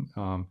translation,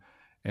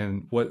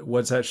 and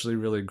what's actually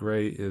really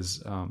great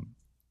is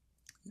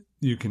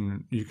you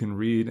can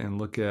read and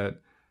look at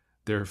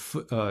their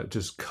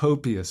just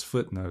copious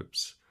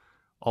footnotes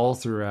all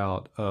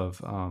throughout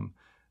of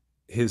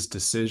his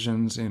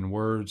decisions in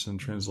words and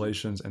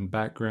translations and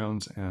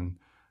backgrounds and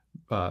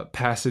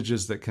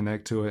passages that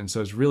connect to it. And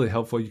so it's really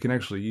helpful. You can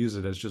actually use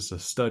it as just a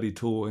study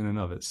tool in and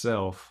of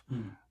itself,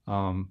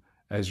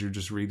 as you're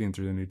just reading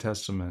through the New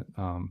Testament,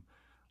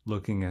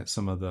 looking at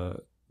some of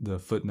the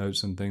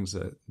footnotes and things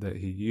that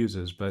he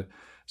uses. But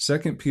 2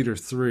 Peter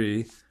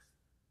 3,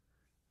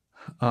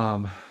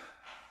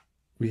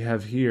 we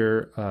have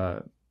here,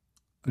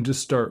 we'll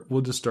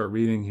just start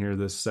reading here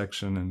this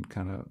section and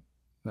kind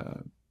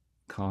of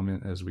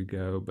comment as we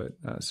go.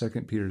 But 2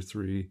 Peter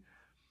 3,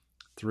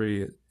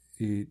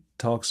 he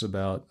talks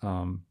about,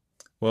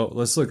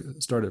 let's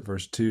start at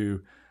verse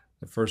 2.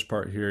 The first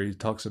part here, he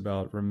talks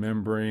about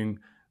remembering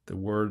the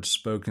words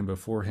spoken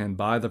beforehand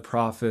by the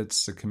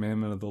prophets, the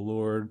commandment of the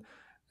Lord,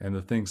 and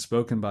the things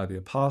spoken by the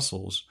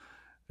apostles.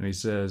 And he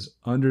says,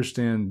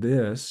 understand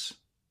this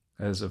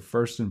as of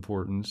first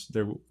importance,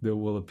 there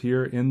will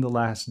appear in the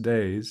last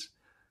days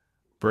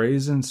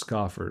brazen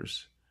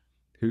scoffers,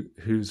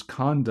 whose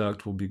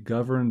conduct will be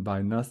governed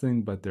by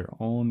nothing but their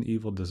own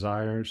evil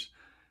desires,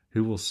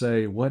 who will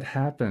say, what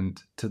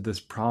happened to this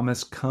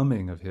promised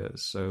coming of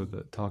his? So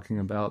talking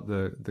about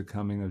the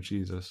coming of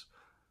Jesus.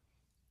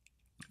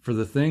 For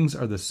the things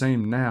are the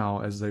same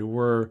now as they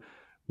were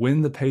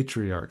when the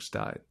patriarchs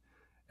died.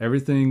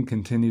 Everything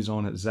continues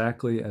on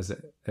exactly as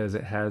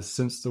it has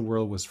since the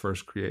world was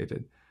first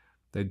created.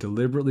 They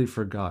deliberately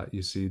forgot,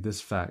 you see, this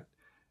fact.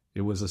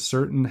 It was a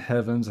certain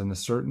heavens and a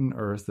certain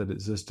earth that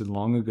existed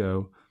long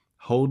ago,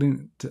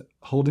 holding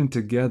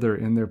together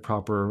in their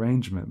proper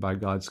arrangement by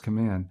God's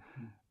command,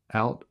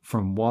 out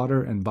from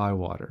water and by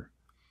water,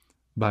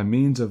 by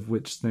means of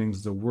which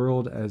things the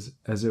world as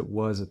it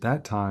was at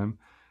that time,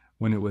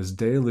 when it was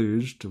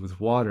deluged with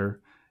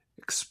water,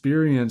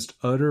 experienced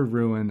utter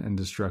ruin and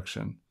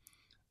destruction.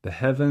 The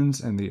heavens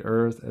and the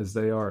earth as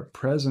they are at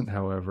present,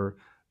 however,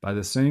 by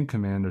the same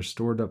command are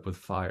stored up with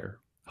fire,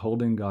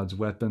 holding God's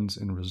weapons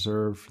in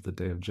reserve for the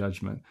day of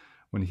judgment,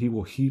 when he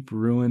will heap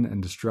ruin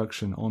and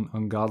destruction on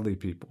ungodly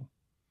people.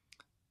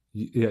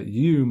 Yet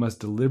you must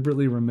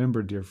deliberately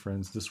remember, dear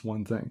friends, this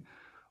one thing.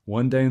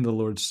 One day in the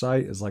Lord's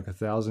sight is like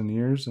 1,000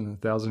 years, and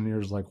 1,000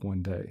 years like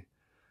one day.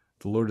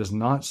 The Lord is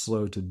not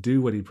slow to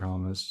do what he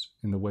promised,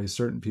 in the way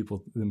certain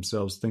people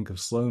themselves think of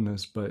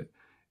slowness, but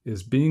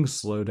is being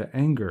slow to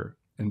anger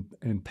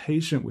and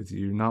patient with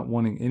you, not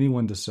wanting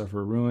anyone to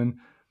suffer ruin,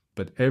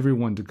 but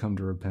everyone to come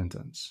to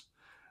repentance.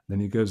 Then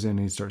he goes in and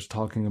he starts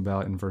talking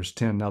about in verse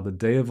 10, now the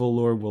day of the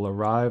Lord will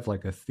arrive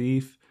like a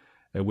thief,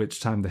 at which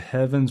time the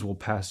heavens will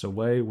pass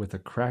away with a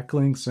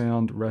crackling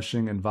sound,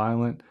 rushing and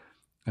violent,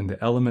 and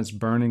the elements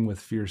burning with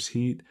fierce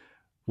heat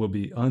will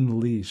be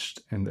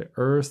unleashed, and the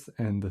earth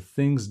and the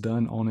things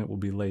done on it will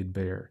be laid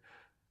bare.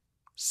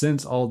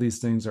 Since all these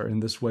things are in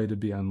this way to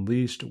be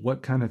unleashed,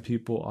 what kind of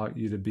people ought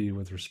you to be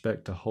with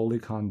respect to holy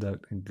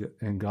conduct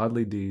and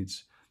godly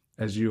deeds,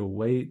 as you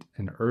await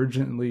and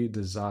urgently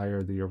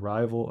desire the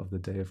arrival of the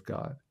day of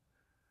God?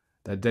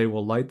 That day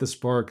will light the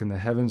spark, and the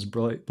heavens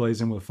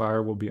blazing with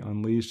fire will be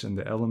unleashed, and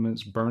the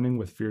elements burning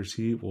with fierce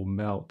heat will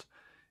melt.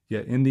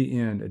 Yet in the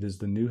end, it is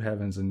the new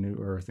heavens and new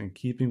earth, in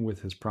keeping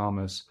with his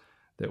promise,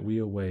 that we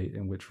await,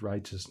 in which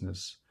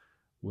righteousness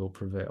will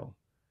prevail.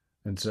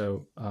 And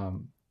so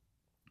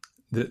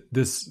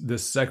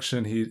this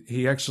section,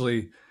 he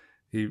actually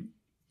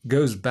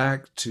goes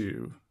back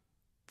to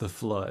the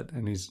flood,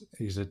 and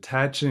he's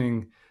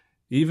attaching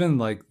even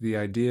like the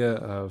idea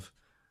of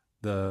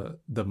the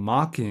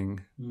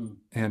mocking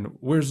and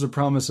where's the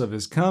promise of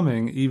his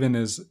coming, even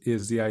is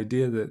the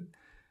idea that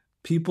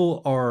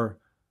people are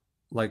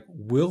like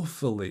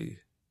willfully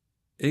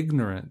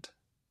ignorant.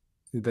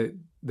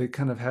 They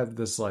kind of have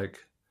this like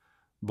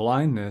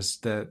blindness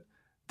that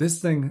this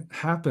thing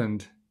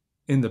happened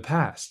in the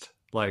past,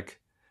 like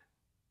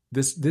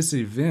this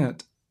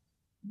event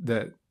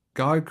that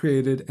God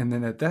created, and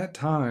then at that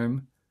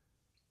time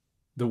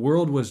the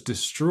world was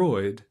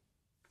destroyed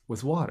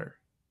with water.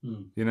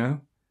 You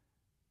know,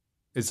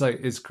 it's like,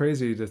 it's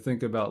crazy to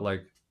think about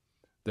like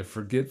the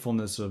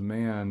forgetfulness of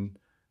man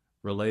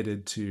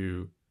related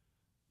to,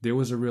 there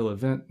was a real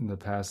event in the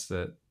past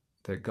that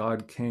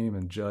God came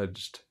and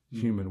judged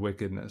human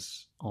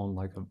wickedness on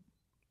like a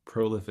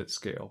prolific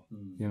scale,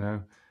 you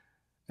know,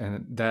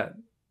 and that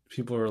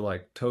people are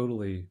like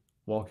totally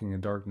walking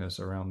in darkness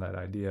around that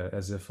idea,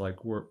 as if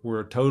like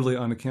we're totally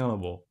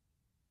unaccountable,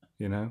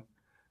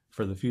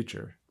 for the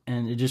future.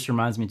 And it just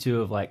reminds me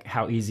too of like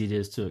how easy it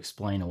is to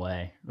explain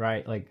away,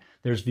 right? Like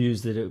there's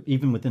views that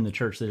even within the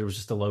church that it was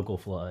just a local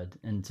flood,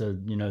 and so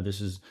this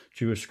is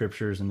Jewish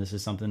scriptures and this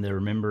is something they're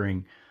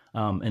remembering,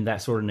 and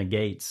that sort of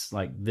negates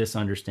like this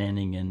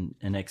understanding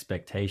and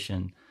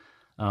expectation.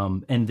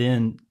 And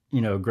then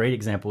a great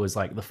example is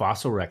like the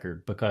fossil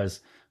record, because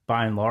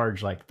by and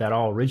large like that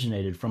all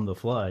originated from the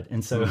flood,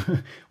 and so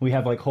we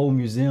have like whole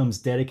museums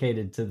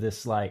dedicated to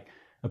this like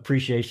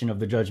appreciation of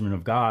the judgment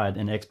of God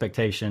and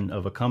expectation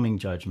of a coming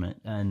judgment.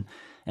 And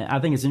I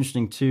think it's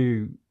interesting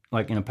too,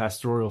 like in a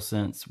pastoral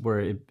sense, where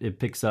it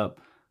picks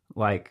up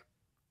like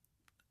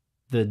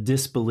the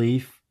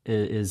disbelief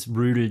is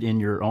rooted in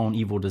your own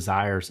evil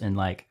desires. And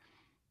like,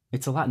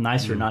 it's a lot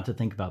nicer not to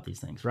think about these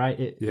things, right?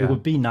 It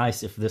would be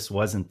nice if this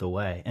wasn't the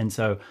way. And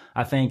so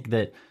I think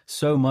that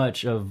so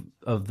much of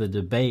the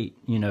debate,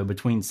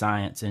 between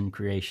science and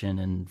creation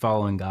and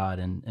following God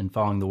and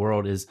following the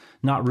world is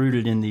not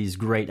rooted in these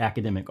great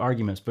academic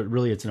arguments, but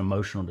really it's an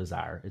emotional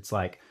desire. It's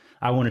like,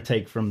 I want to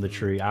take from the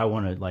tree. I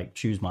want to like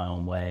choose my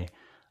own way.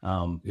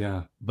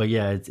 But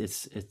yeah,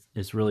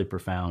 it's really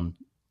profound.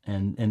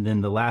 And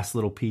then the last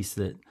little piece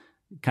that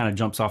kind of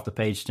jumps off the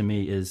page to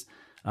me is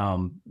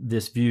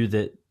this view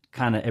that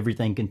kind of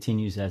everything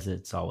continues as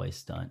it's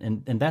always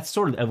done. And that's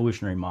sort of the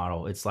evolutionary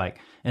model. It's like,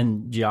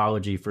 in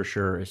geology for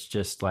sure, it's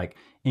just like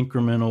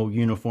incremental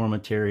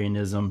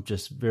uniformitarianism,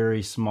 just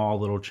very small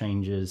little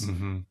changes,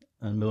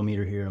 a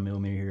millimeter here, a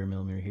millimeter here, a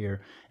millimeter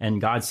here. And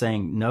God's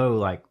saying, no,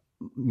 like,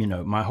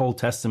 my whole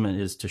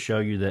testament is to show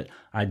you that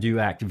I do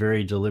act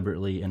very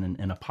deliberately and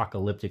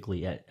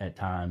apocalyptically at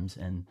times.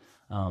 And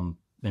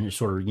it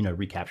sort of,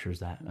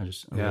 recaptures that. I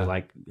really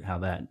like how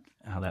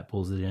that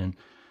pulls it in.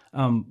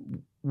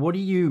 What do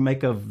you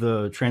make of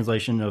the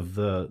translation of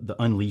the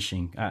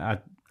unleashing?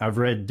 I've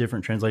read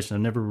different translations. I've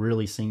never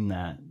really seen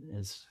that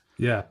as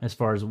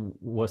far as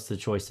what's the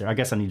choice there. I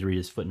guess I need to read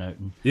his footnote.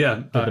 And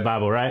get the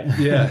Bible, right?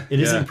 Yeah,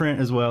 it is in print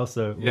as well.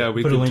 So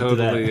we could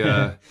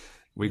totally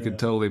we could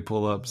totally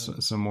pull up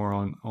some more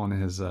on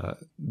his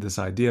this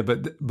idea.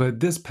 But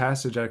this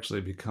passage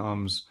actually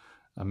becomes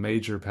a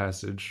major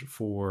passage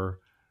for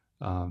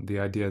the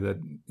idea that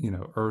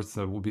Earth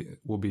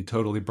will be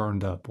totally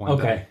burned up one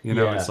day.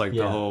 It's like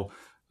the whole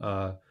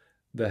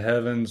the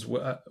heavens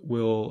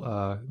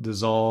will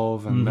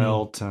dissolve and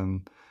melt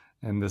and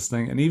this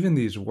thing, and even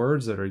these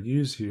words that are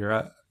used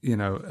here,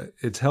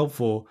 it's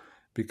helpful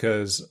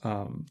because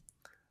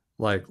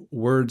like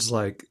words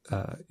like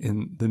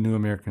in the New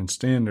American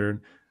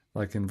Standard,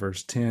 like in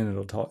verse 10,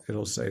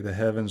 it'll say the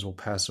heavens will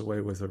pass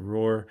away with a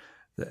roar,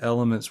 the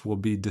elements will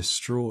be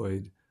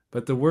destroyed.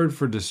 But the word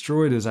for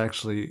destroyed is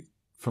actually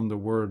from the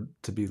word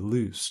to be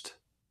loosed,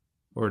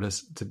 or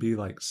to be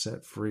like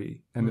set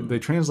free. And they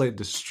translate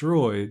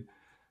destroyed,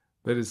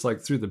 but it's like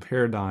through the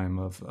paradigm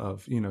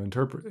of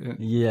interpret.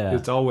 Yeah.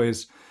 It's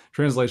always,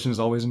 translation is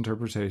always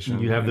interpretation.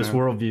 You have this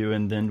worldview,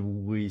 and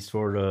then we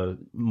sort of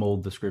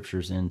mold the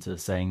scriptures into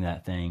saying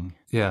that thing.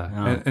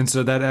 Yeah. And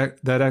so that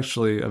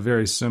actually a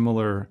very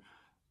similar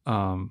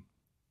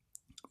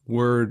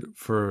word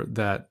for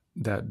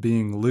that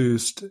being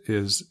loosed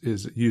is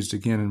used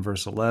again in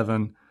verse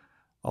 11.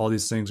 All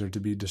these things are to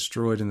be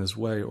destroyed in this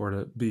way, or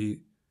to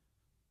be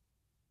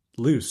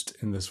loosed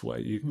in this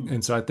way.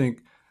 And so I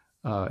think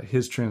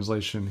his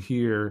translation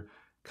here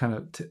kind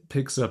of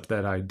picks up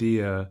that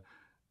idea,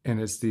 and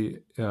it's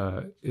the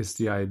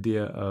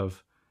idea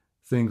of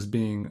things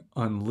being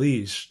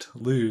unleashed,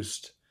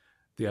 loosed.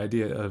 The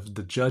idea of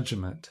the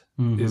judgment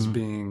is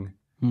being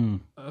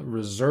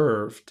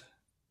reserved,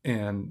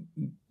 and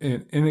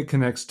it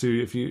connects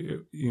to, if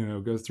you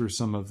go through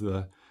some of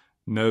the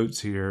notes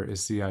here,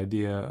 it's the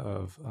idea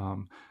of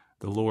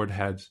the Lord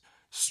had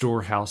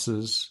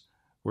storehouses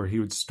where he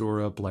would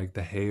store up like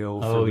the hail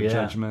for the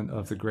judgment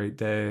of the great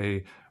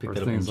day, or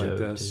things like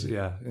this. Too.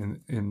 Yeah.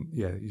 And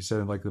you said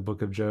in like the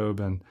book of Job,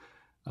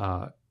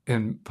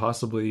 and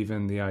possibly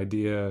even the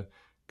idea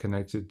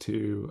connected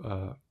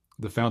to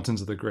the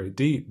fountains of the great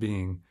deep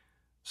being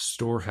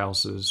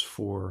storehouses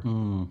for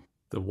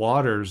the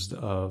waters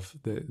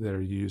that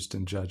are used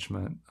in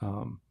judgment,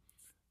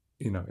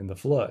 in the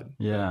flood.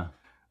 Yeah.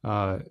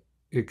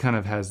 It kind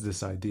of has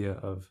this idea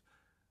of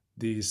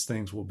these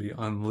things will be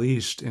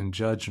unleashed in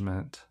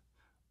judgment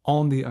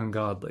on the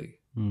ungodly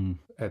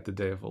at the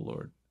day of the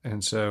Lord.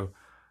 And so,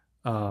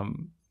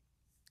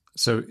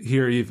 so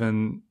here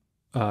even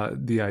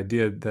the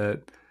idea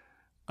that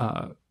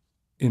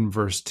in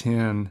verse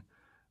 10,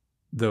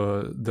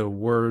 the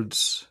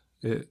words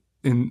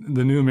in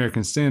the New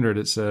American Standard,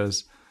 it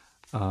says,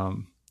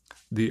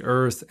 the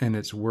earth and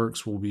its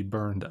works will be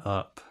burned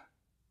up.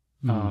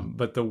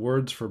 But the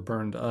words for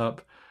burned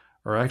up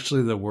are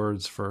actually the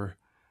words for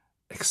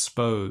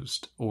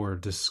exposed or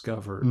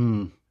discovered.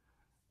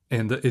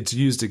 And it's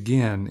used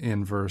again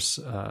in verse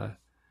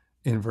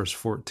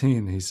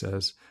 14. He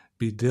says,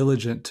 be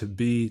diligent to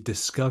be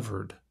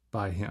discovered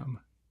by him,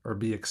 or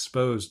be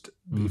exposed,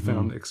 be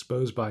found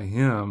exposed by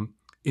him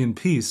in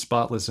peace,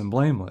 spotless and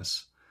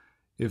blameless.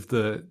 if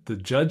the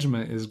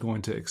judgment is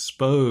going to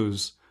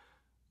expose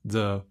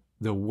the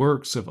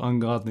works of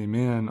ungodly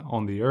men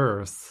on the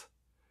earth,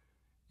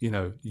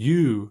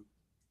 you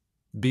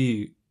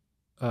be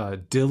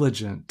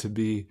diligent to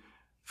be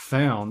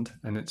found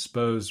and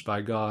exposed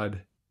by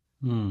God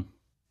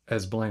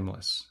as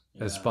blameless,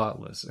 as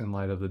spotless in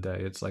light of the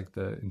day. It's like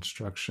the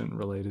instruction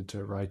related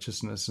to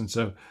righteousness. And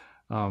so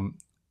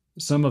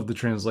some of the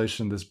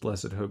translation, this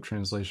Blessed Hope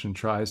translation,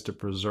 tries to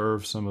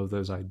preserve some of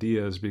those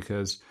ideas,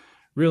 because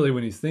really,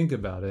 when you think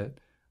about it,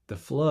 the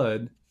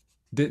flood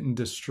didn't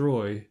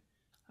destroy.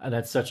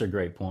 That's such a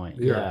great point.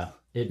 The earth,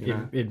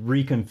 it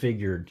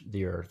reconfigured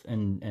the earth,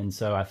 and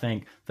so I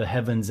think the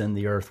heavens and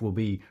the earth will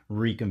be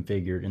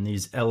reconfigured, and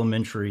these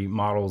elementary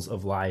models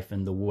of life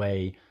and the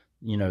way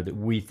that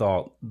we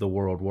thought the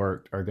world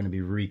worked are going to be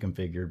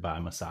reconfigured by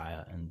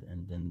Messiah,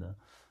 and then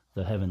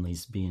the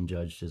heavenlies being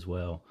judged as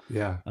well.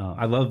 Yeah.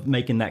 I love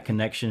making that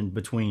connection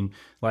between,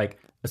 like,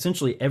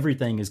 essentially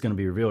everything is going to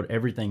be revealed,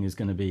 everything is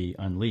going to be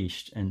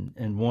unleashed,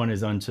 and one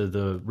is unto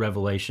the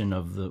revelation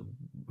of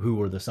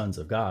who are the sons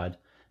of God,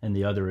 and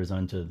the other is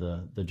unto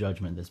the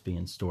judgment that's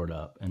being stored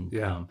up. And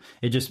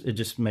it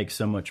just makes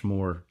so much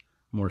more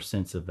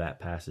sense of that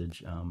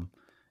passage.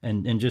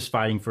 And just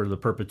fighting for the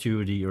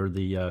perpetuity or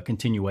the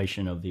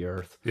continuation of the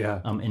earth.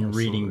 Yeah. And absolutely.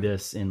 reading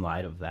this in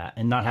light of that,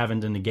 and not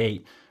having to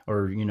negate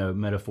or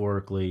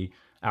metaphorically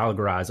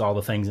allegorize all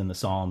the things in the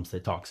Psalms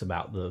that talks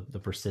about the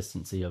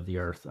persistency of the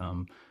earth,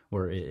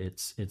 where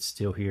it's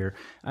still here.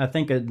 I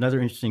think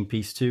another interesting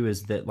piece too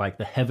is that, like,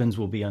 the heavens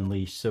will be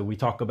unleashed. So we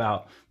talk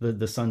about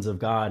the sons of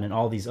God and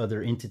all these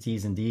other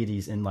entities and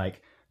deities, and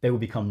like they will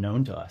become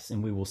known to us,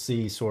 and we will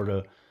see sort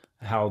of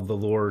how the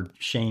Lord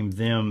shamed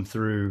them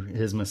through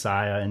his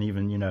Messiah, and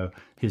even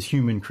his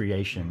human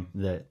creation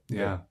that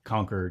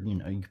conquered. You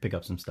can pick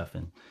up some stuff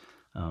in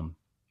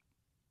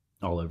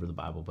all over the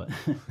Bible, but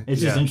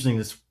it's just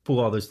interesting to pull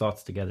all those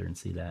thoughts together and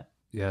see that.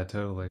 Yeah,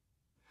 totally.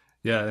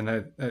 Yeah, and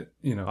I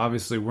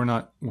obviously we're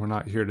not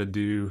here to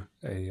do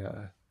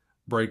a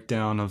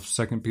breakdown of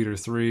 2 Peter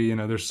 3.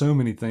 There's so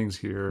many things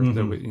here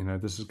that we,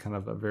 this is kind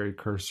of a very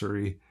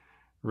cursory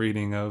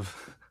reading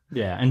of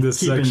and this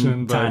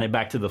section, tying it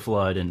back to the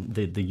flood and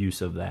the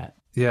use of that.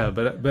 Yeah,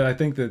 but I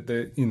think that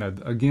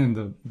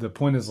again the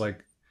point is,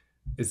 like,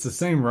 it's the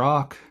same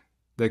rock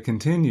that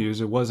continues.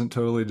 It wasn't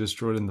totally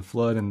destroyed in the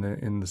flood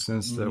in the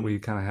sense that we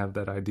kind of have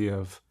that idea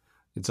of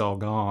it's all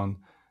gone.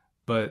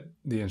 But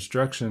the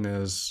instruction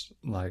is,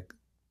 like,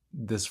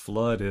 this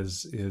flood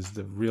is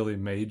the really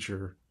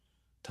major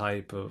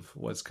type of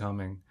what's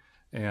coming.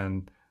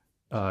 And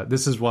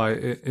this is why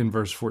in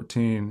verse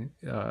 14,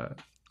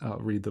 I'll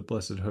read the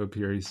Blessed Hope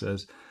here. He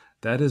says,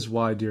 "That is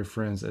why, dear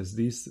friends, as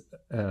these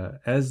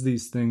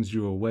things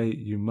you await,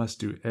 you must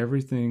do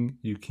everything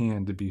you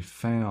can to be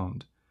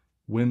found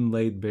when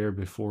laid bare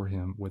before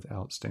him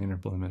without stain or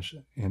blemish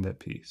and at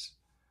peace."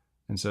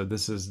 And so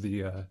this is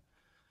the,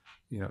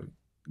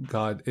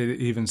 God, it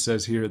even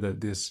says here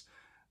that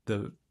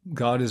the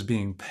God is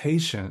being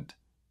patient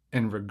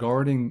and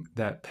regarding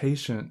that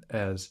patient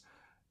as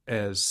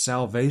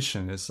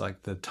salvation. It's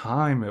like the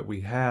time that we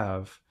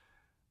have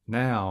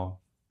now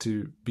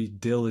to be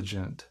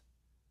diligent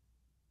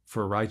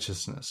for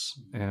righteousness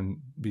and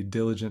be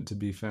diligent to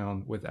be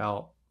found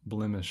without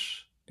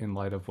blemish in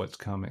light of what's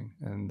coming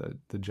and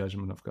the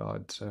judgment of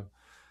God. So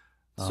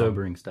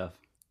sobering stuff.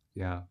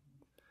 Yeah.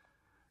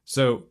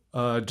 So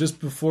just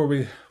before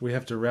we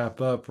have to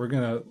wrap up, we're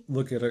going to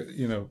look at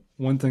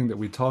one thing that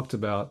we talked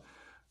about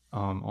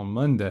on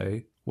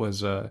Monday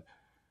was a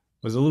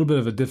little bit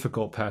of a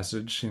difficult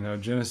passage.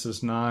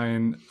 Genesis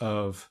 9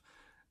 of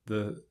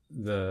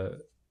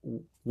the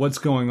what's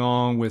going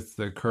on with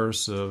the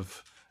curse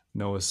of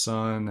Noah's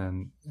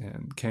son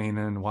and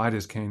Canaan. Why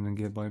does Canaan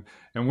get blamed?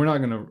 And we're not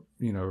going to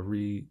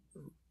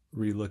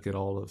re-look at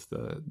all of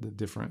the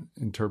different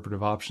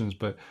interpretive options,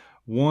 but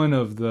one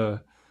of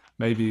the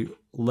maybe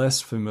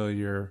less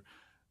familiar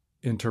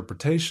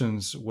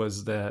interpretations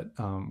was that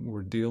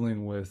we're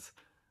dealing with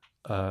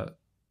a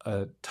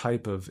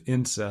type of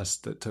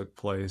incest that took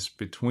place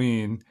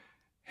between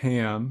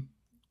Ham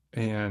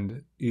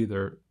and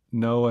either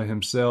Noah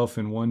himself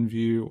in one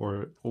view,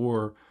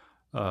 or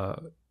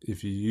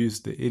if you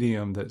use the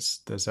idiom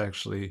that's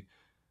actually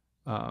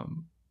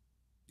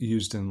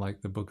used in,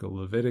 like, the book of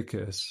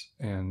Leviticus,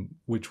 and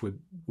which would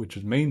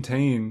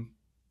maintain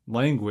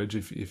language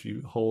if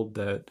you hold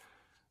that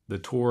the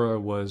Torah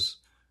was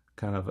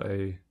kind of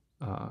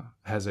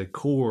has a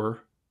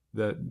core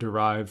that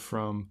derived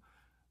from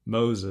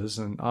Moses,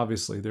 and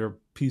obviously there are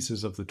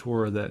pieces of the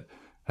Torah that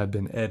have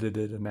been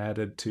edited and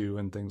added to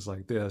and things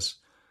like this.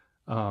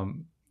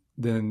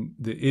 Then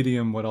the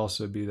idiom would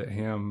also be that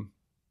Ham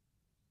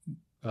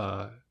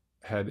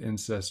had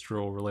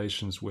ancestral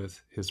relations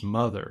with his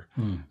mother,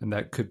 and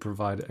that could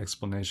provide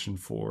explanation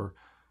for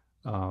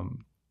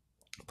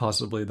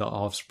possibly the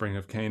offspring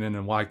of Canaan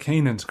and why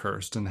Canaan's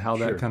cursed, and how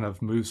that kind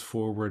of moves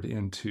forward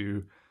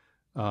into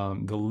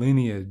the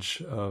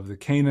lineage of the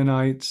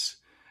Canaanites.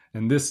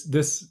 And this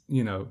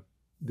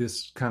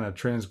kind of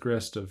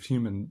transgressed of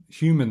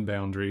human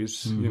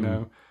boundaries,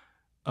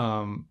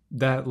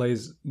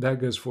 that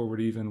goes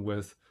forward even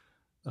with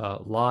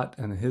Lot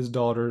and his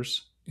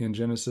daughters in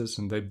Genesis,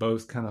 and they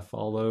both kind of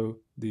follow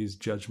these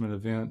judgment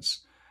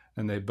events,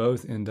 and they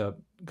both end up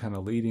kind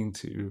of leading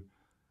to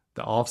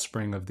the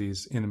offspring of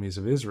these enemies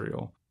of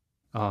Israel.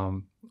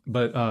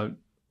 But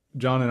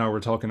John and I were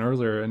talking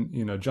earlier,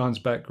 and John's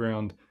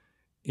background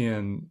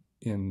in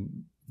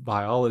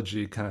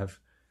biology kind of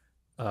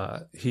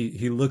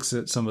he looks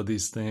at some of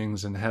these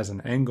things and has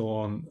an angle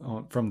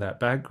on from that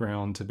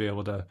background to be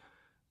able to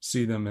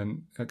see them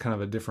in a kind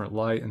of a different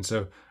light. And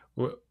so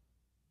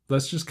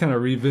let's just kind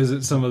of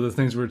revisit some of the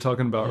things we were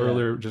talking about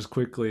earlier, just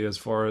quickly, as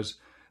far as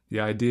the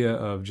idea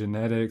of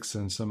genetics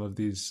and some of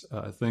these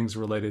things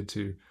related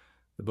to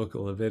the book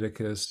of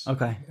Leviticus.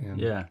 Okay.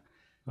 And,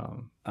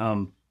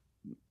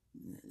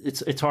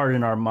 it's hard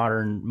in our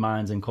modern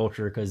minds and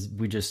culture because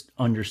we just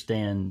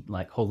understand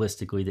like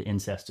holistically that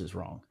incest is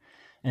wrong.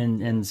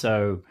 And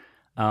so,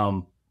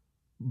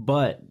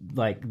 but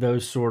like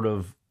those sort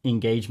of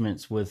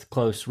engagements with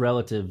close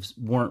relatives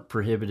weren't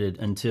prohibited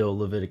until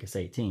Leviticus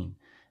 18.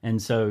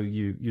 And so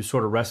you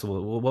sort of wrestle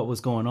with, well, what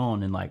was going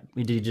on? And like,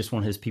 did he just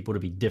want his people to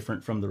be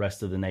different from the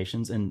rest of the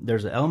nations? And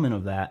there's an element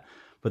of that,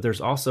 but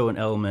there's also an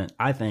element,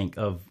 I think,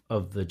 of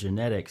the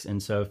genetics.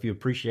 And so if you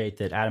appreciate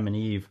that Adam and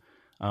Eve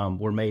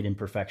were made in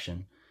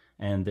perfection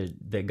and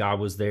that God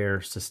was there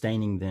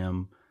sustaining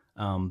them,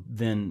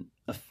 then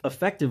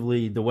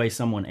effectively the way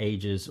someone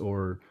ages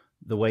or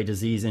the way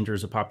disease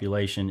enters a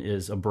population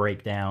is a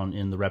breakdown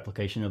in the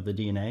replication of the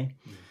DNA.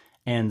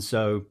 And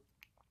so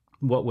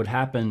what would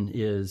happen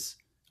is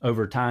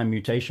over time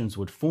mutations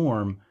would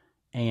form,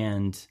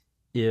 and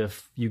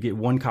if you get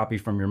one copy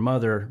from your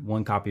mother,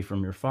 one copy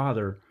from your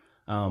father,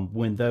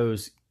 when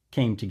those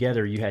came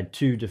together, you had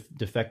two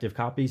defective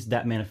copies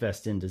that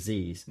manifest in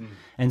disease.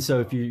 And so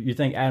if you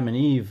think Adam and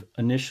Eve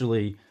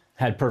initially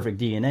had perfect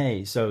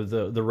DNA, so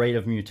the rate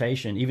of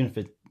mutation, even if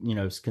it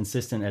is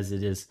consistent as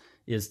it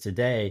is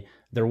today,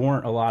 there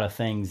weren't a lot of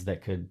things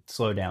that could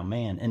slow down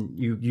man. And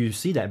you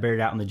see that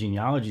buried out in the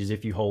genealogies.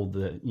 If you hold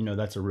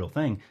that's a real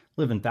thing,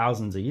 living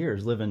thousands of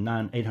years, living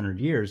 800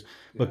 years,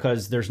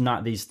 because there's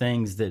not these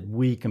things that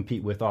we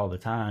compete with all the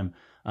time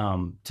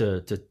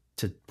to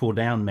pull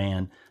down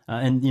man.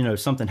 And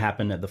something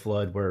happened at the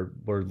flood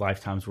where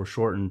lifetimes were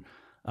shortened.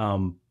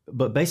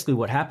 But basically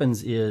what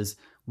happens is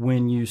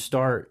when you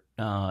start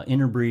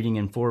interbreeding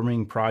and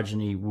forming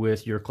progeny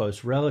with your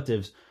close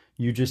relatives,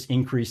 you just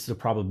increase the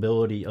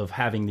probability of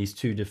having these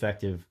two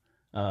defective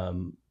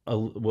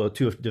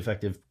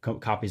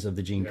copies of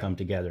the gene come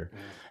together.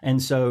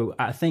 And so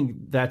I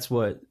think that's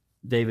what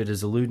David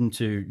is alluding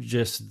to,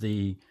 just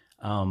the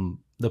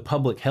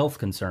public health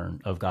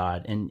concern of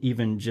God. And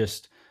even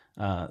just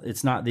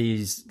it's not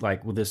these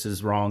like, well, this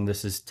is wrong,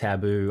 this is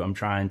taboo, I'm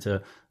trying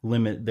to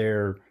limit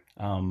their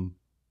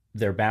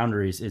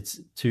boundaries. It's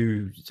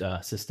to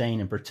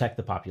sustain and protect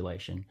the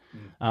population.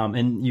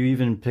 And you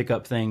even pick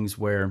up things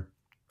where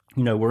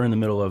we're in the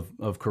middle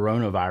of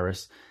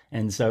coronavirus.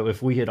 And so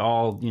if we had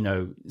all,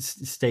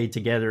 stayed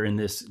together in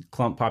this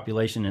clump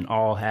population and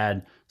all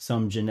had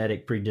some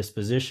genetic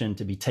predisposition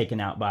to be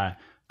taken out by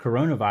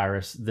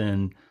coronavirus,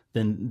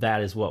 then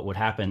that is what would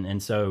happen.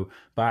 And so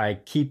by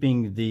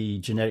keeping the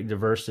genetic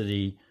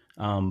diversity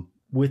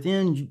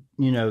within,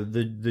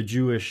 the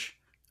Jewish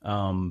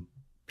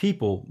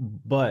people,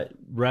 but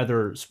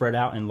rather spread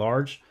out and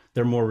large,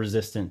 they're more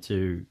resistant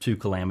to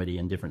calamity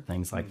and different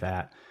things like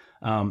that.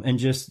 And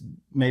just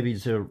maybe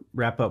to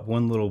wrap up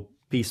one little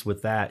piece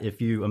with that, if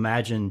you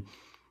imagine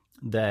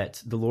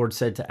that the Lord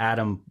said to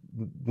Adam,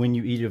 when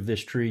you eat of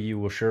this tree, you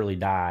will surely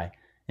die.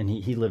 And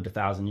he lived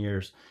 1,000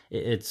 years.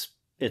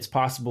 It's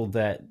possible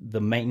that the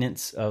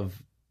maintenance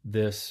of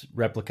this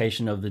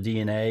replication of the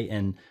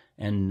DNA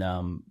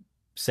and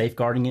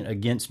safeguarding it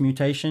against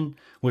mutation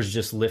was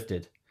just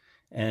lifted.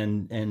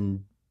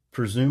 And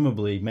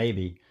presumably,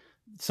 maybe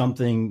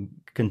something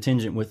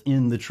contingent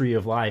within the tree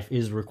of life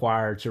is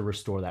required to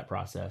restore that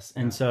process.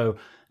 And so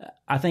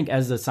I think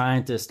as a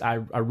scientist, I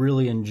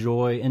really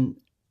enjoy, and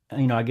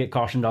I get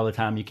cautioned all the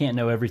time, you can't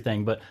know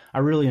everything, but I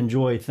really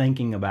enjoy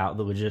thinking about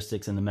the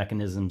logistics and the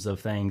mechanisms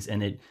of things.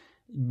 And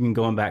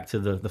going back to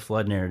the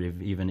flood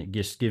narrative, even, it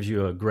just gives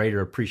you a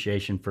greater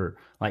appreciation for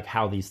like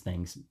how these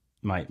things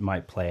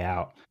might play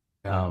out.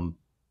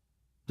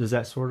 Does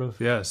that sort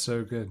of? Yeah,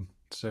 so good.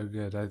 So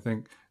good. I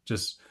think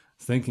just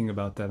thinking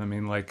about that, I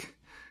mean, like,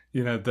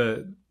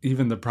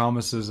 even the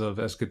promises of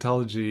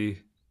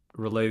eschatology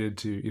related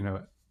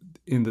to,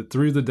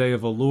 through the day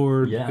of the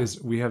Lord,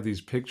 is we have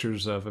these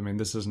pictures of, I mean,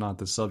 this is not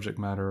the subject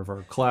matter of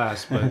our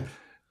class, but,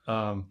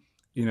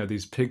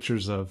 these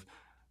pictures of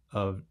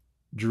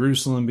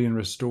Jerusalem being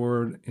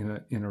restored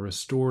in a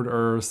restored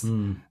earth,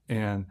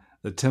 and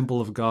the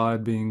temple of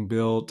God being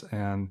built,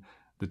 and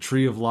the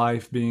tree of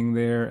life being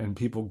there, and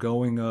people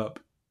going up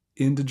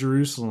into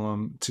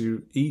Jerusalem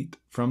to eat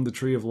from the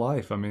tree of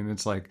life. I mean,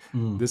 it's like,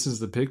 this is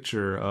the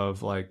picture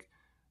of like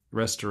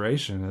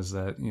restoration, is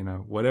that,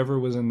 whatever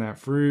was in that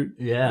fruit,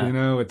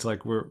 it's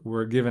like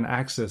we're given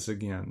access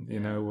again,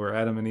 where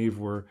Adam and Eve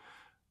were,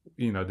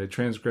 they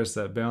transgressed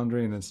that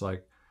boundary, and it's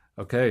like,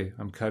 okay,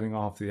 I'm cutting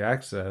off the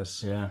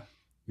access, Yeah.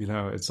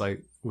 it's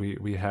like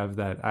we have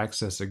that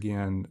access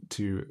again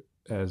to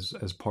as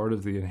part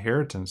of the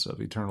inheritance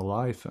of eternal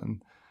life.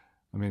 And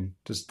I mean,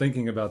 just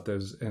thinking about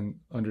those and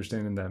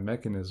understanding that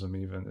mechanism,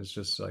 even, it's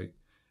just like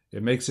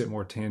it makes it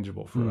more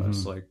tangible for us,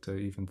 Mm-hmm. like to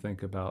even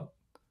think about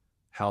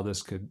how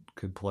this could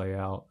play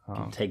out. You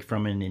can take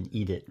from it and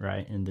eat it,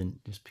 right? And then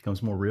it just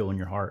becomes more real in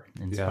your heart. It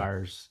Yeah,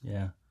 inspires.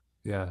 Yeah.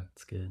 yeah,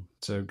 It's good.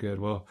 so good.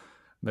 Well,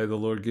 may the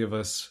Lord give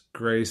us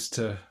grace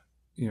to,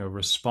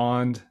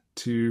 respond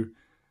to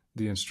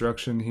the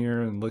instruction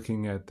here, and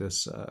looking at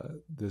this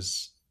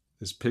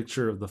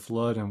picture of the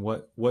flood and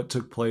what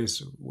took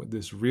place,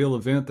 this real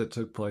event that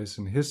took place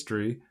in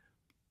history,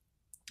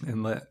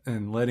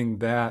 and letting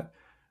that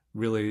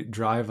really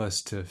drive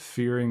us to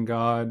fearing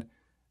God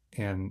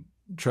and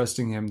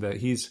trusting Him that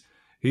He's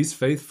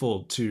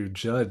faithful to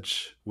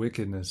judge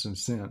wickedness and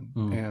sin.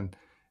 Mm. And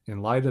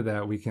in light of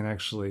that, we can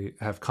actually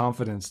have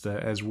confidence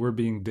that as we're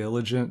being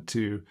diligent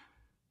to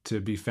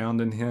be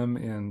found in Him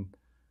in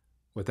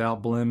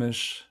without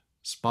blemish,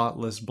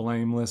 spotless,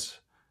 blameless,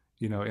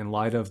 in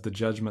light of the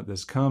judgment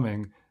that's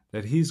coming,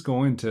 that He's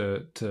going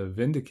to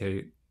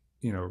vindicate,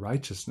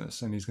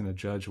 righteousness, and He's going to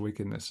judge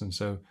wickedness. And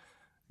so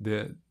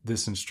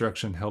this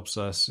instruction helps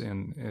us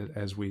in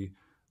as we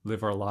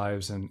live our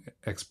lives in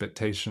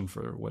expectation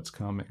for what's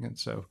coming. And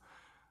so,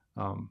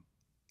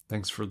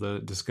 thanks for the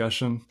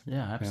discussion.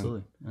 Yeah, And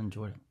absolutely. I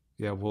enjoyed it.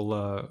 yeah,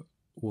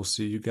 we'll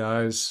see you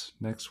guys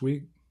next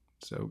week.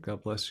 So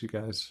God bless you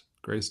guys.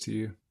 Grace to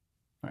you.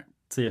 All right.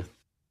 See ya.